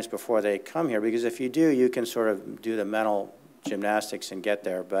experience before they come here, because if you do, you can sort of do the mental gymnastics and get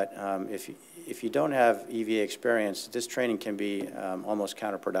there. But if you don't have EV experience, this training can be almost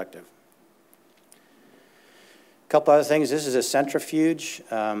counterproductive. A couple other things. This is a centrifuge.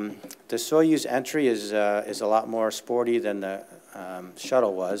 The Soyuz entry is a lot more sporty than the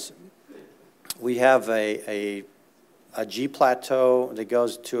shuttle was. We have a G plateau that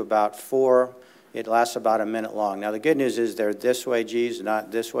goes to about 4. It lasts about a minute long. Now, the good news is they're this way Gs, not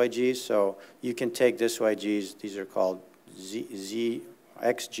this way Gs, so you can take this way Gs. These are called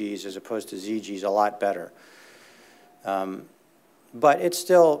XGs as opposed to ZGs, a lot better. But it's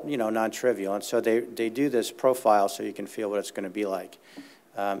still, non-trivial, and so they do this profile so you can feel what it's going to be like.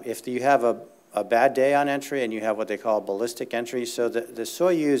 If you have a bad day on entry and you have what they call ballistic entry, so the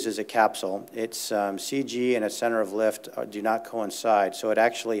Soyuz is a capsule. Its CG and its center of lift do not coincide, so it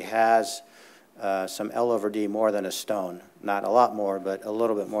actually has some L/D more than a stone. Not a lot more, but a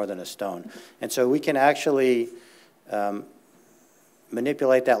little bit more than a stone. And so we can actually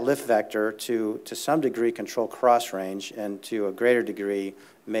manipulate that lift vector to some degree control cross range, and to a greater degree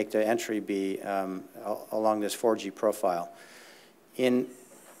make the entry be along this 4G profile.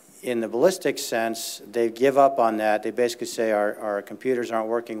 In the ballistic sense, they give up on that. They basically say our computers aren't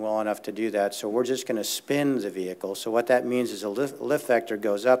working well enough to do that, so we're just going to spin the vehicle. So what that means is a lift vector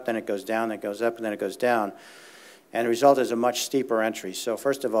goes up, then it goes down, then it goes up, and then it goes down. And the result is a much steeper entry. So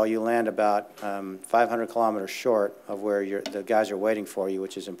first of all, you land about 500 kilometers short of where the guys are waiting for you,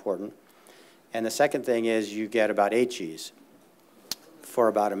 which is important. And the second thing is you get about 8 Gs for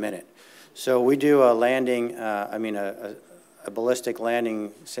about a minute. So we do a landing, a ballistic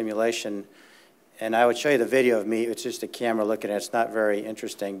landing simulation, and I would show you the video of me. It's just a camera looking at it. It's not very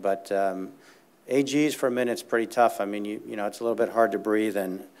interesting, but 8 Gs for a minute is pretty tough. I mean, you know, it's a little bit hard to breathe,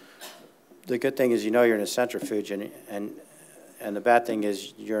 and the good thing is you know you're in a centrifuge, and the bad thing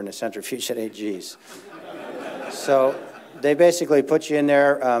is you're in a centrifuge at 8 Gs. So they basically put you in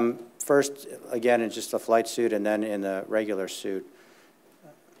there first, again, in just a flight suit, and then in the regular suit.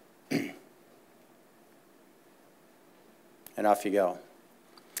 And off you go.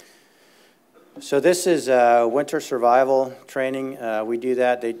 So this is winter survival training. We do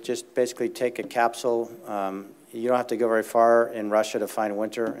that. They just basically take a capsule. You don't have to go very far in Russia to find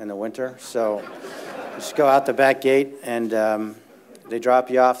winter in the winter. So just go out the back gate, and they drop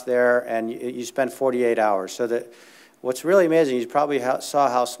you off there, and you spend 48 hours. So what's really amazing, you probably saw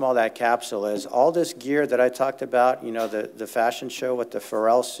how small that capsule is. All this gear that I talked about, you know, the fashion show with the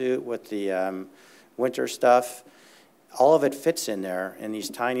Pharrell suit, with the winter stuff, all of it fits in there in these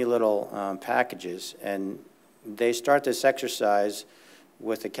tiny little packages. And they start this exercise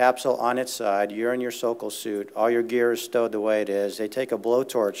with the capsule on its side. You're in your Sokol suit. All your gear is stowed the way it is. They take a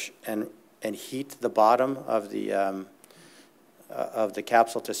blowtorch and heat the bottom of the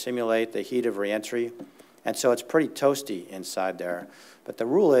capsule to simulate the heat of reentry. And so it's pretty toasty inside there. But the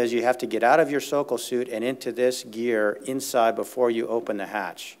rule is you have to get out of your Sokol suit and into this gear inside before you open the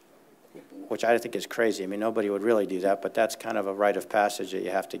hatch, which I think is crazy. I mean, nobody would really do that, but that's kind of a rite of passage that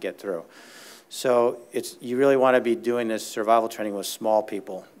you have to get through. So you really want to be doing this survival training with small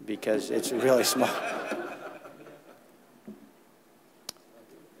people, because it's really small.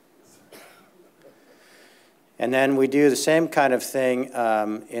 And then we do the same kind of thing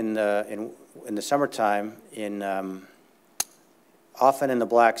in the summertime, often in the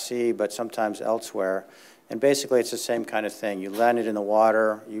Black Sea, but sometimes elsewhere. And basically, it's the same kind of thing. You land it in the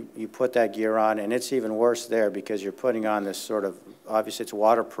water, you put that gear on, and it's even worse there because you're putting on this sort of, obviously it's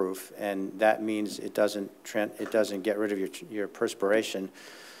waterproof, and that means it doesn't get rid of your perspiration,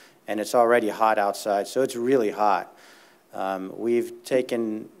 and it's already hot outside, so it's really hot.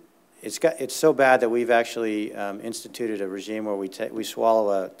 It's so bad that we've actually instituted a regime where we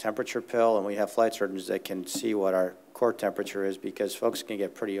swallow a temperature pill, and we have flight surgeons that can see what our core temperature is, because folks can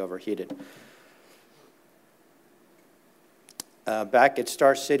get pretty overheated. Back at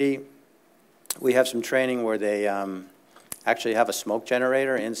Star City, we have some training where they actually have a smoke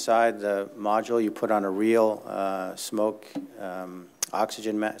generator inside the module. You put on a real smoke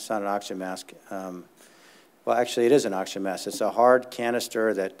oxygen mask. It's not an oxygen mask. Well, actually, it is an oxygen mask. It's a hard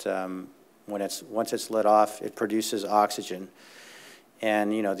canister that once it's lit off, it produces oxygen.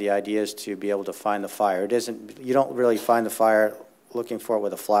 And you know, the idea is to be able to find the fire. You don't really find the fire looking for it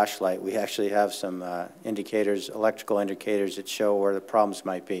with a flashlight. We actually have some indicators, electrical indicators that show where the problems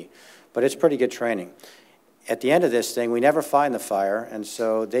might be. But it's pretty good training. At the end of this thing, we never find the fire, and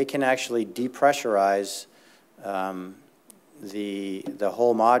so they can actually depressurize the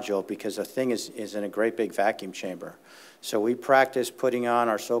whole module, because the thing is in a great big vacuum chamber. So we practice putting on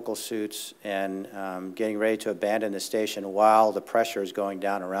our Sokol suits and getting ready to abandon the station while the pressure is going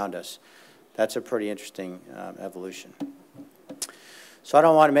down around us. That's a pretty interesting evolution. So I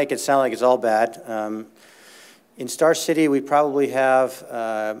don't want to make it sound like it's all bad. In Star City, we probably have,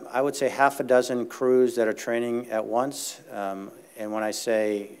 I would say, half a dozen crews that are training at once. And when I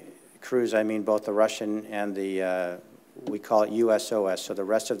say crews, I mean both the Russian and the, we call it USOS. So the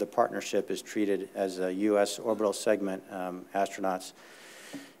rest of the partnership is treated as a US orbital segment astronauts.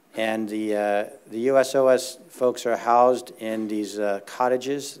 And the USOS folks are housed in these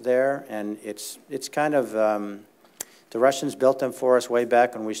cottages there, and it's kind of, the Russians built them for us way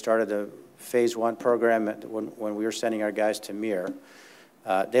back when we started the Phase 1 program, when we were sending our guys to Mir.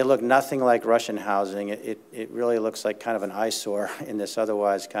 They look nothing like Russian housing. It really looks like kind of an eyesore in this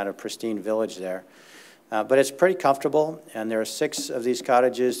otherwise kind of pristine village there. But it's pretty comfortable, and there are 6 of these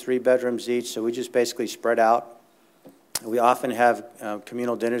cottages, 3 bedrooms each, so we just basically spread out. We often have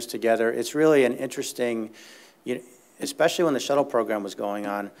communal dinners together. It's really an interesting, especially when the shuttle program was going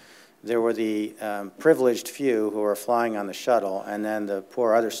on, there were the privileged few who were flying on the shuttle, and then the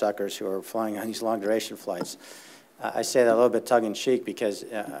poor other suckers who were flying on these long-duration flights. I say that a little bit tongue-in-cheek because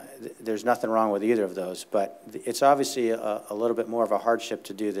there's nothing wrong with either of those, but it's obviously a little bit more of a hardship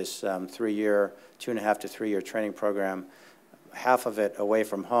to do this 3-year, 2.5 to 3-year training program, half of it away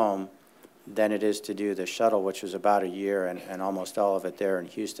from home, than it is to do the shuttle, which was about a year, and almost all of it there in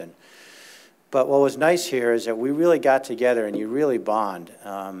Houston. But what was nice here is that we really got together and you really bond,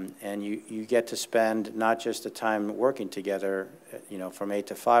 and you get to spend not just the time working together, you know, from 8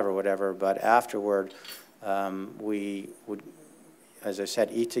 to 5 or whatever, but afterward we would, as I said,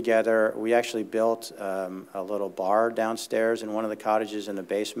 eat together. We actually built a little bar downstairs in one of the cottages in the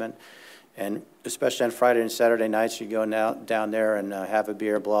basement, and especially on Friday and Saturday nights, you go down there and have a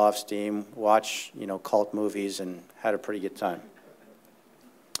beer, blow off steam, watch, you know, cult movies, and had a pretty good time.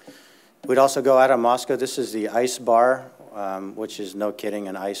 We'd also go out of Moscow. This is the ice bar, which is, no kidding,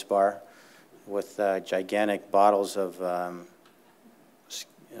 an ice bar with gigantic bottles of,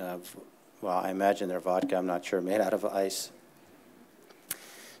 well, I imagine they're vodka, I'm not sure, made out of ice.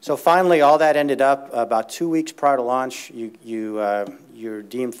 So finally, all that ended up about 2 weeks prior to launch. You're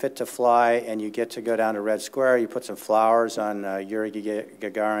deemed fit to fly, and you get to go down to Red Square. You put some flowers on Yuri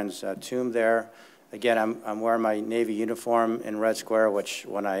Gagarin's tomb there. Again, I'm wearing my Navy uniform in Red Square, which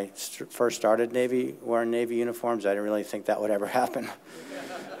when I first started wearing Navy uniforms, I didn't really think that would ever happen,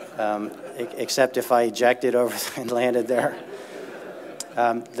 except if I ejected over and landed there.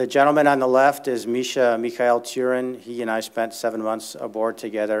 The gentleman on the left is Mikhail Turin. He and I spent 7 months aboard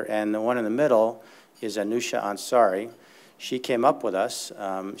together, and the one in the middle is Anusha Ansari. She came up with us.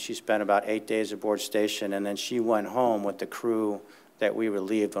 She spent about 8 days aboard station, and then she went home with the crew that we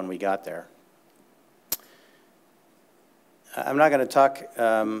relieved when we got there. I'm not going to talk,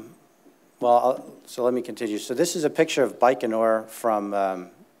 so let me continue. So this is a picture of Baikonur from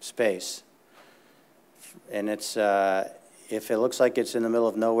space. And it's, if it looks like it's in the middle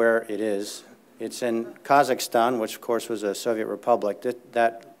of nowhere, it is. It's in Kazakhstan, which of course was a Soviet republic.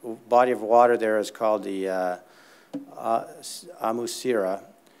 That body of water there is called the Amusira.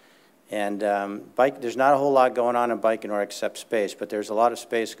 And there's not a whole lot going on in Baikonur except space, but there's a lot of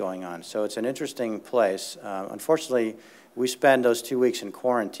space going on. So it's an interesting place. Unfortunately, we spend those 2 weeks in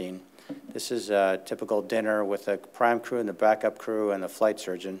quarantine. This is a typical dinner with the prime crew and the backup crew and the flight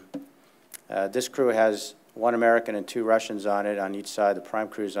surgeon. This crew has 1 American and 2 Russians on it on each side. The prime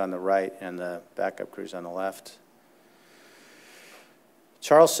crew's on the right and the backup crew's on the left.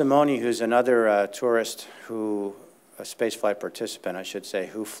 Charles Simoni, who's another tourist who, a spaceflight participant, I should say,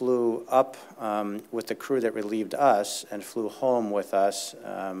 who flew up with the crew that relieved us and flew home with us,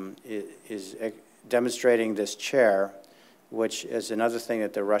 is demonstrating this chair, which is another thing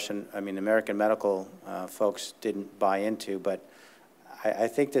that the American medical folks didn't buy into, but I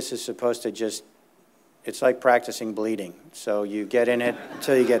think this is supposed to just, it's like practicing bleeding. So you get in it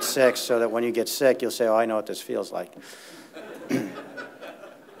until you get sick, so that when you get sick, you'll say, oh, I know what this feels like.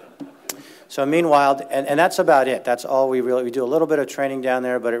 So meanwhile, and that's about it. That's all we do a little bit of training down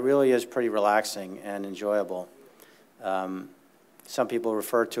there, but it really is pretty relaxing and enjoyable. Some people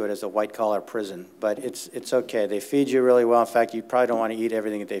refer to it as a white-collar prison, but it's okay. They feed you really well. In fact, you probably don't want to eat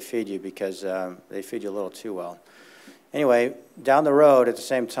everything that they feed you because they feed you a little too well. Anyway, down the road at the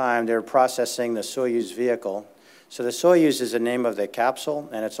same time, they're processing the Soyuz vehicle. So the Soyuz is the name of the capsule,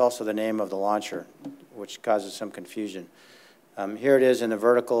 and it's also the name of the launcher, which causes some confusion. Here it is in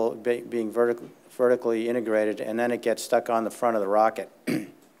the being vertically integrated, and then it gets stuck on the front of the rocket.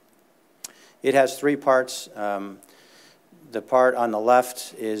 It has 3 parts. The part on the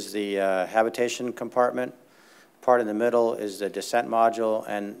left is the habitation compartment. Part in the middle is the descent module,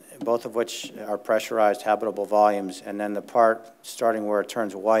 and both of which are pressurized habitable volumes. And then the part starting where it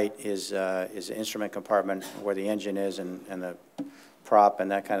turns white is the instrument compartment where the engine is and the prop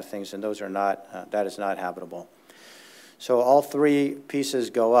and that kind of things. And those are not, that is not habitable. So all 3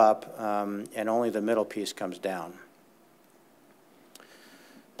 pieces go up, and only the middle piece comes down.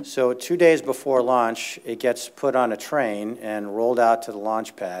 So 2 days before launch, it gets put on a train and rolled out to the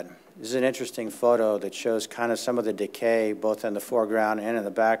launch pad. This is an interesting photo that shows kind of some of the decay both in the foreground and in the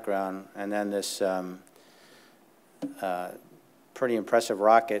background, and then this pretty impressive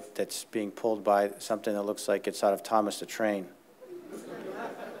rocket that's being pulled by something that looks like it's out of Thomas the Train.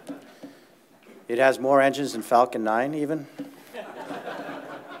 It has more engines than Falcon 9 even.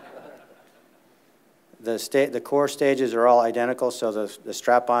 The core stages are all identical, so the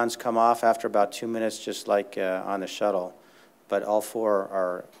strap-ons come off after about 2 minutes, just like on the shuttle. But all 4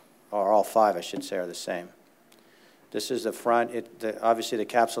 are, or all 5, I should say, are the same. This is the front. Obviously, the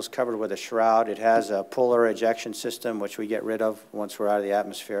capsule's covered with a shroud. It has a polar ejection system, which we get rid of once we're out of the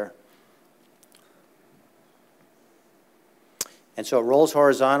atmosphere. And so it rolls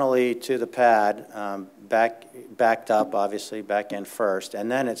horizontally to the pad, backed up, obviously, back end first. And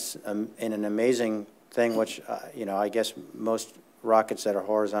then it's in an amazing thing, which, you know, I guess most rockets that are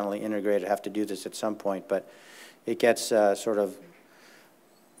horizontally integrated have to do this at some point. But it gets sort of,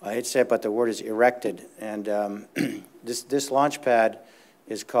 I hate to say it, but the word is erected. And this launch pad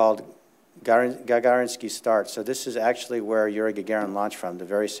is called Gagarinsky Start. So this is actually where Yuri Gagarin launched from, the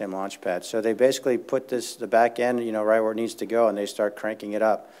very same launch pad. So they basically put the back end, you know, right where it needs to go, and they start cranking it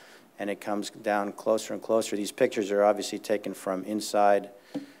up, and it comes down closer and closer. These pictures are obviously taken from inside.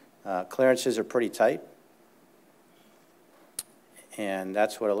 Clearances are pretty tight, and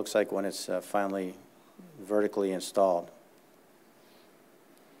that's what it looks like when it's finally vertically installed.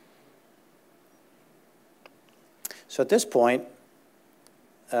 So at this point,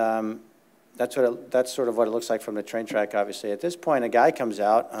 that's sort of what it looks like from the train track, obviously. At this point, a guy comes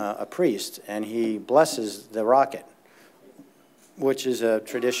out, a priest, and he blesses the rocket, which is a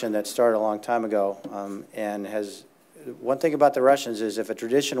tradition that started a long time ago, and has, one thing about the Russians is if a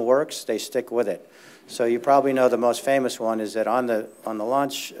tradition works, they stick with it. So you probably know the most famous one is that on the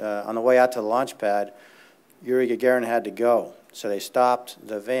way out to the launch pad, Yuri Gagarin had to go. So they stopped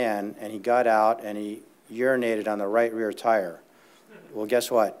the van, and he got out, and he urinated on the right rear tire. Well,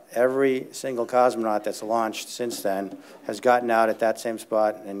 guess what? Every single cosmonaut that's launched since then has gotten out at that same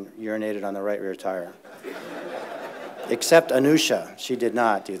spot and urinated on the right rear tire. Except Anusha. She did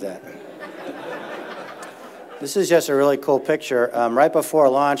not do that. This is just a really cool picture. Right before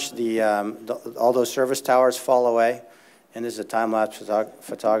launch, all those service towers fall away, and this is a time-lapse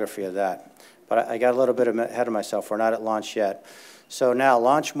photography of that. But I got a little bit ahead of myself. We're not at launch yet. So now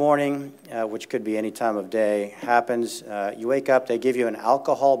launch morning, which could be any time of day, happens. You wake up, they give you an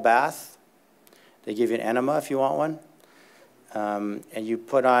alcohol bath. They give you an enema if you want one. And you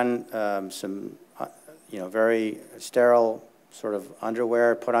put on some, you know, very sterile sort of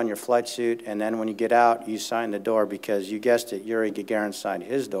underwear, put on your flight suit, and then when you get out, you sign the door because you guessed it, Yuri Gagarin signed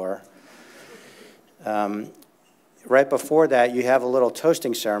his door. Right before that, you have a little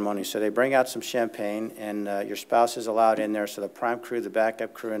toasting ceremony. So they bring out some champagne, and your spouse is allowed in there. So the prime crew, the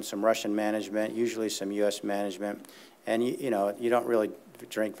backup crew, and some Russian management, usually some U.S. management. And, you know, you don't really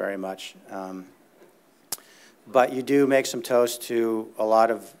drink very much. But you do make some toast to a lot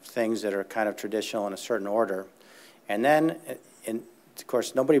of things that are kind of traditional in a certain order. And then, of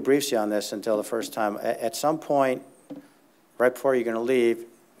course, nobody briefs you on this until the first time. At some point, right before you're going to leave,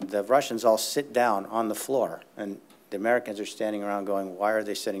 the Russians all sit down on the floor. And the Americans are standing around going, why are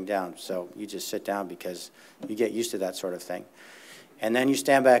they sitting down? So you just sit down because you get used to that sort of thing. And then you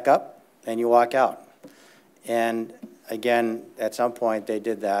stand back up and you walk out. And again, at some point they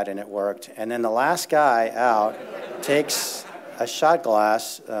did that and it worked. And then the last guy out takes a shot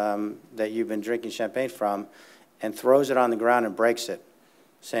glass that you've been drinking champagne from and throws it on the ground and breaks it.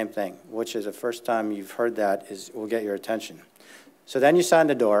 Same thing, which is the first time you've heard that will get your attention. So then you sign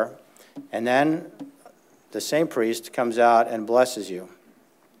the door, and then the same priest comes out and blesses you.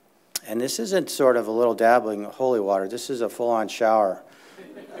 And this isn't sort of a little dabbling holy water. This is a full-on shower,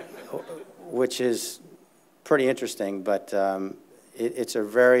 which is pretty interesting, but it's a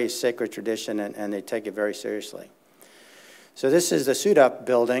very sacred tradition, and they take it very seriously. So this is the suit-up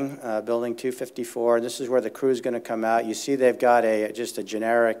building, building 254. This is where the crew is going to come out. You see they've got just a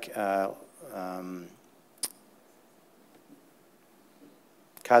generic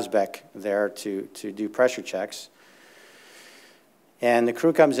Kazbek there to do pressure checks. And the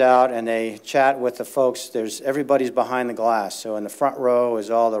crew comes out and they chat with the folks. Everybody's behind the glass. So in the front row is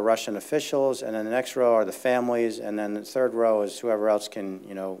all the Russian officials, and then the next row are the families, and then the third row is whoever else can,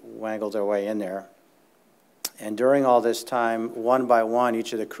 you know, wangle their way in there. And during all this time, one by one,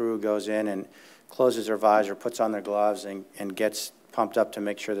 each of the crew goes in and closes their visor, puts on their gloves, and gets pumped up to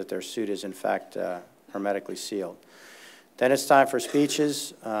make sure that their suit is, in fact, hermetically sealed. Then it's time for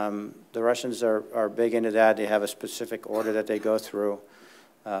speeches. The Russians are big into that. They have a specific order that they go through.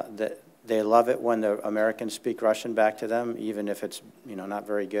 They love it when the Americans speak Russian back to them, even if it's, you know, not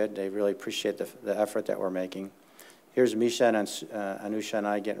very good. They really appreciate the effort that we're making. Here's Misha and Anusha and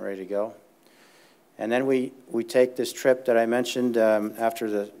I getting ready to go. And then we take this trip that I mentioned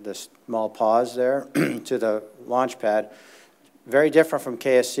after the small pause there to the launch pad. Very different from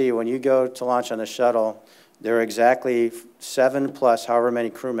KSC. When you go to launch on the shuttle, there are exactly 7 plus however many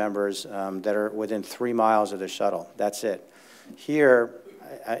crew members that are within 3 miles of the shuttle. That's it. Here,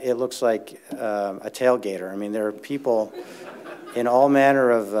 it looks like a tailgater. I mean, there are people in all manner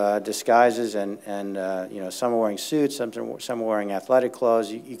of disguises, and you know, some are wearing suits, some are wearing athletic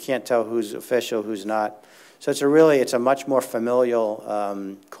clothes. You can't tell who's official, who's not. So it's a much more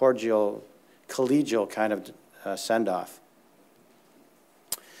familial, cordial, collegial kind of send-off.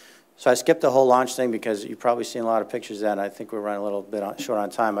 So I skipped the whole launch thing because you've probably seen a lot of pictures of that, and I think we're running a little bit short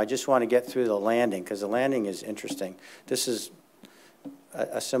on time. I just want to get through the landing, because the landing is interesting. This is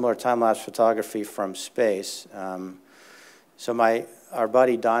a similar time-lapse photography from space. So our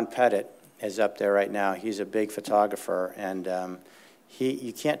buddy Don Pettit is up there right now. He's a big photographer, and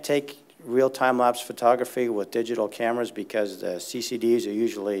you can't take real time-lapse photography with digital cameras because the CCDs are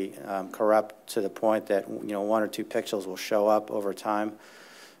usually corrupt to the point that 1 or 2 pixels will show up over time.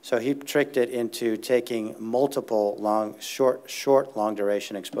 So he tricked it into taking multiple short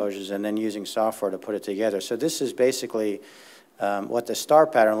long-duration exposures and then using software to put it together. So this is basically what the star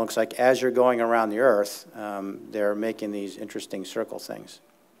pattern looks like as you're going around the Earth. They're making these interesting circle things.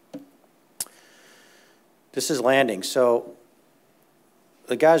 This is landing. So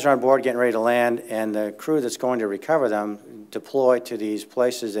the guys are on board getting ready to land, and the crew that's going to recover them deploy to these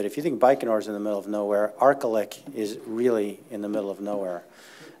places that, if you think Baikonur is in the middle of nowhere, Arkelik is really in the middle of nowhere.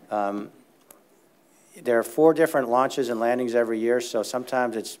 There are 4 different launches and landings every year, so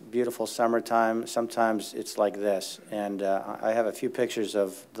sometimes it's beautiful summertime, sometimes it's like this. And I have a few pictures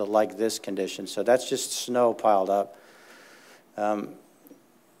of the like this condition. So that's just snow piled up.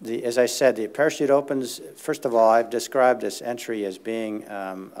 As I said, the parachute opens. First of all, I've described this entry as being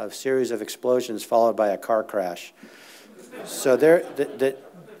a series of explosions followed by a car crash. So the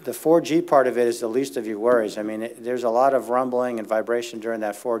 4G part of it is the least of your worries. I mean, there's a lot of rumbling and vibration during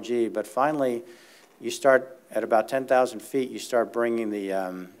that 4G, but finally, you start at about 10,000 feet, you start bringing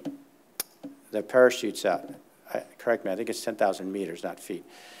the parachutes out. Correct me, I think it's 10,000 meters, not feet.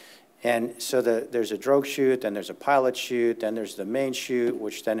 And so there's a drogue chute, then there's a pilot chute, then there's the main chute,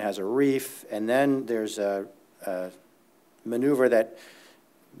 which then has a reef, and then there's a maneuver that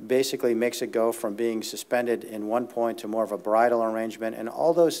basically makes it go from being suspended in one point to more of a bridle arrangement, and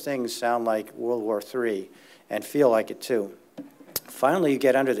all those things sound like World War III and feel like it too. Finally, you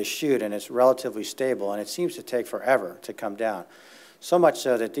get under the chute, and it's relatively stable, and it seems to take forever to come down. So much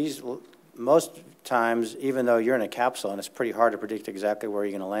so that most times, even though you're in a capsule and it's pretty hard to predict exactly where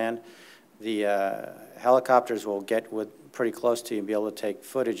you're going to land, the helicopters will get pretty close to you and be able to take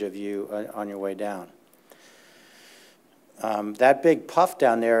footage of you on your way down. That big puff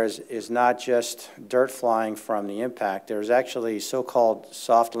down there is not just dirt flying from the impact. There's actually so-called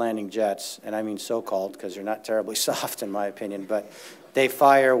soft landing jets, and I mean so-called because they're not terribly soft in my opinion, but they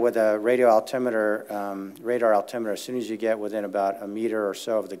fire with a radar altimeter. As soon as you get within about a meter or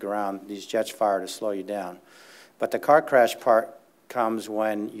so of the ground, these jets fire to slow you down. But the car crash part comes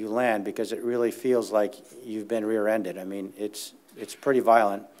when you land, because it really feels like you've been rear-ended. I mean, it's pretty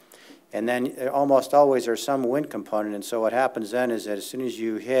violent. And then almost always there's some wind component, and so what happens then is that as soon as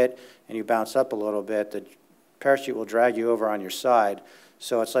you hit and you bounce up a little bit, the parachute will drag you over on your side.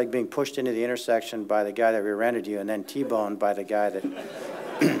 So it's like being pushed into the intersection by the guy that rear-ended you and then T-boned by the guy that...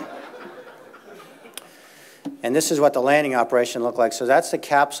 And this is what the landing operation looked like. So that's the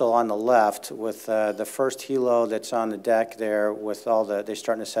capsule on the left with the first helo that's on the deck there with they're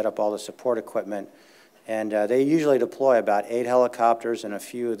starting to set up all the support equipment. And they usually deploy about 8 helicopters and a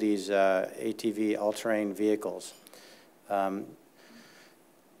few of these ATV all-terrain vehicles.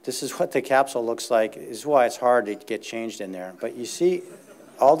 This is what the capsule looks like. This is why it's hard to get changed in there. But you see,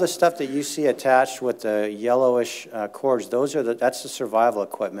 all the stuff that you see attached with the yellowish cords, that's the survival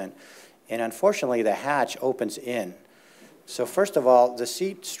equipment. And unfortunately, the hatch opens in. So first of all, the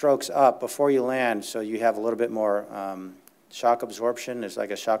seat strokes up before you land, so you have a little bit more shock absorption. There's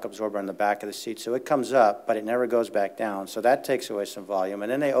like a shock absorber on the back of the seat. So it comes up, but it never goes back down. So that takes away some volume. And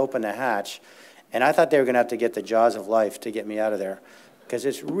then they open the hatch. And I thought they were going to have to get the jaws of life to get me out of there, because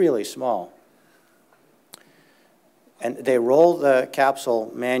it's really small. And they roll the capsule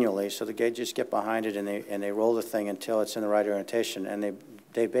manually, so the gauges get behind it, and they roll the thing until it's in the right orientation. And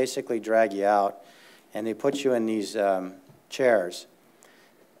they basically drag you out, and they put you in these chairs.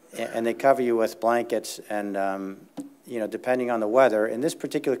 And they cover you with blankets, and depending on the weather. In this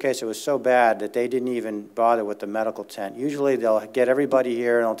particular case, it was so bad that they didn't even bother with the medical tent. Usually they'll get everybody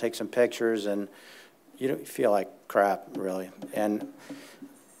here, and they'll take some pictures, and you don't feel like crap, really. And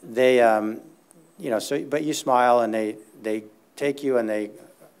they, but you smile, and they take you and they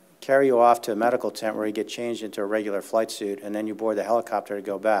carry you off to a medical tent where you get changed into a regular flight suit, and then you board the helicopter to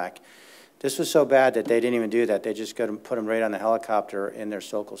go back. This was so bad that they didn't even do that. They just put them right on the helicopter in their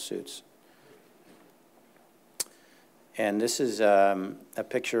Sokol suits. And this is a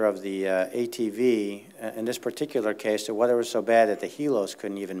picture of the ATV. In this particular case, the weather was so bad that the helos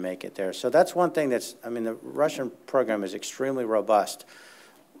couldn't even make it there. So that's one thing the Russian program is extremely robust.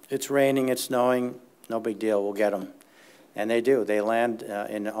 It's raining, it's snowing, no big deal, we'll get them. And they do. They land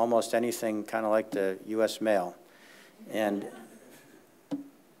in almost anything, kind of like the U.S. mail. And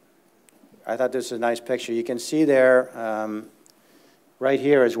I thought this was a nice picture. You can see there, right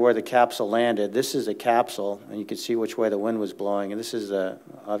here is where the capsule landed. This is a capsule, and you can see which way the wind was blowing. And this is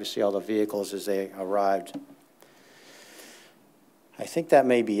obviously all the vehicles as they arrived. I think that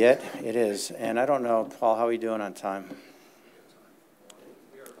may be it. It is. And I don't know, Paul, how are we doing on time?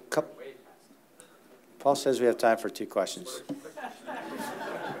 Paul says we have time for 2 questions.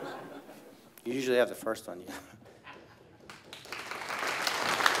 You usually have the first one.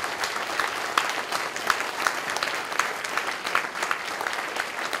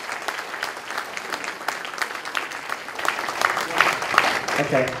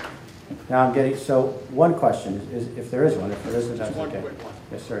 Okay. Now I'm getting, so one question, is if there is one. If there isn't, that's okay. Quick one.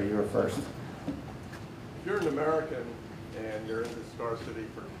 Yes, sir, you were first. If you're an American and you're in the Star City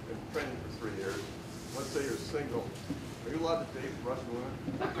for training for 3 years, let's say you're single, are you allowed to date Russian women?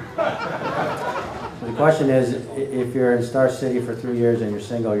 So the question is, if you're in Star City for 3 years and you're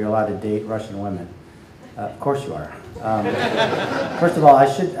single, you're allowed to date Russian women. Of course you are. First of all, I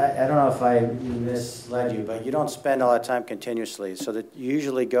don't know if I misled you, but you don't spend all that time continuously. So that you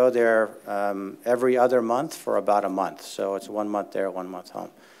usually go there every other month for about a month. So it's 1 month there, 1 month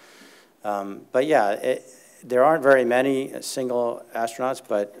home. But yeah, there aren't very many single astronauts,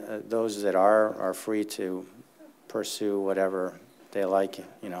 but those that are free to pursue whatever they like,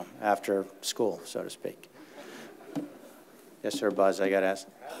 you know, after school, so to speak. Yes, sir, Buzz, I got to ask.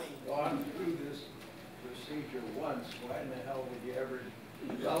 Having gone through this procedure once, why in the hell would you ever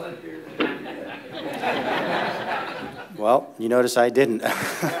volunteer to do that? Well, you notice I didn't.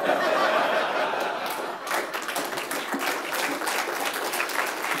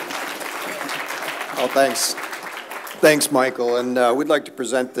 Oh, thanks. Thanks, Michael. And we'd like to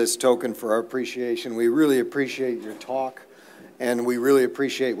present this token for our appreciation. We really appreciate your talk, and we really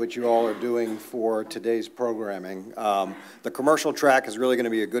appreciate what you all are doing for today's programming. The commercial track is really going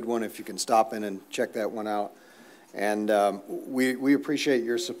to be a good one if you can stop in and check that one out. And we appreciate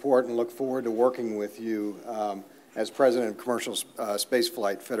your support and look forward to working with you as president of Commercial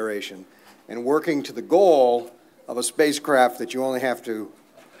Spaceflight Federation and working to the goal of a spacecraft that you only have to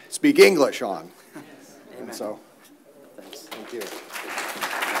speak English on. And so, thanks. Thank you.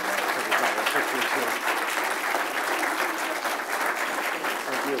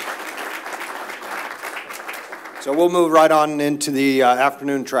 So we'll move right on into the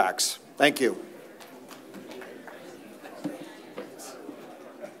afternoon tracks. Thank you.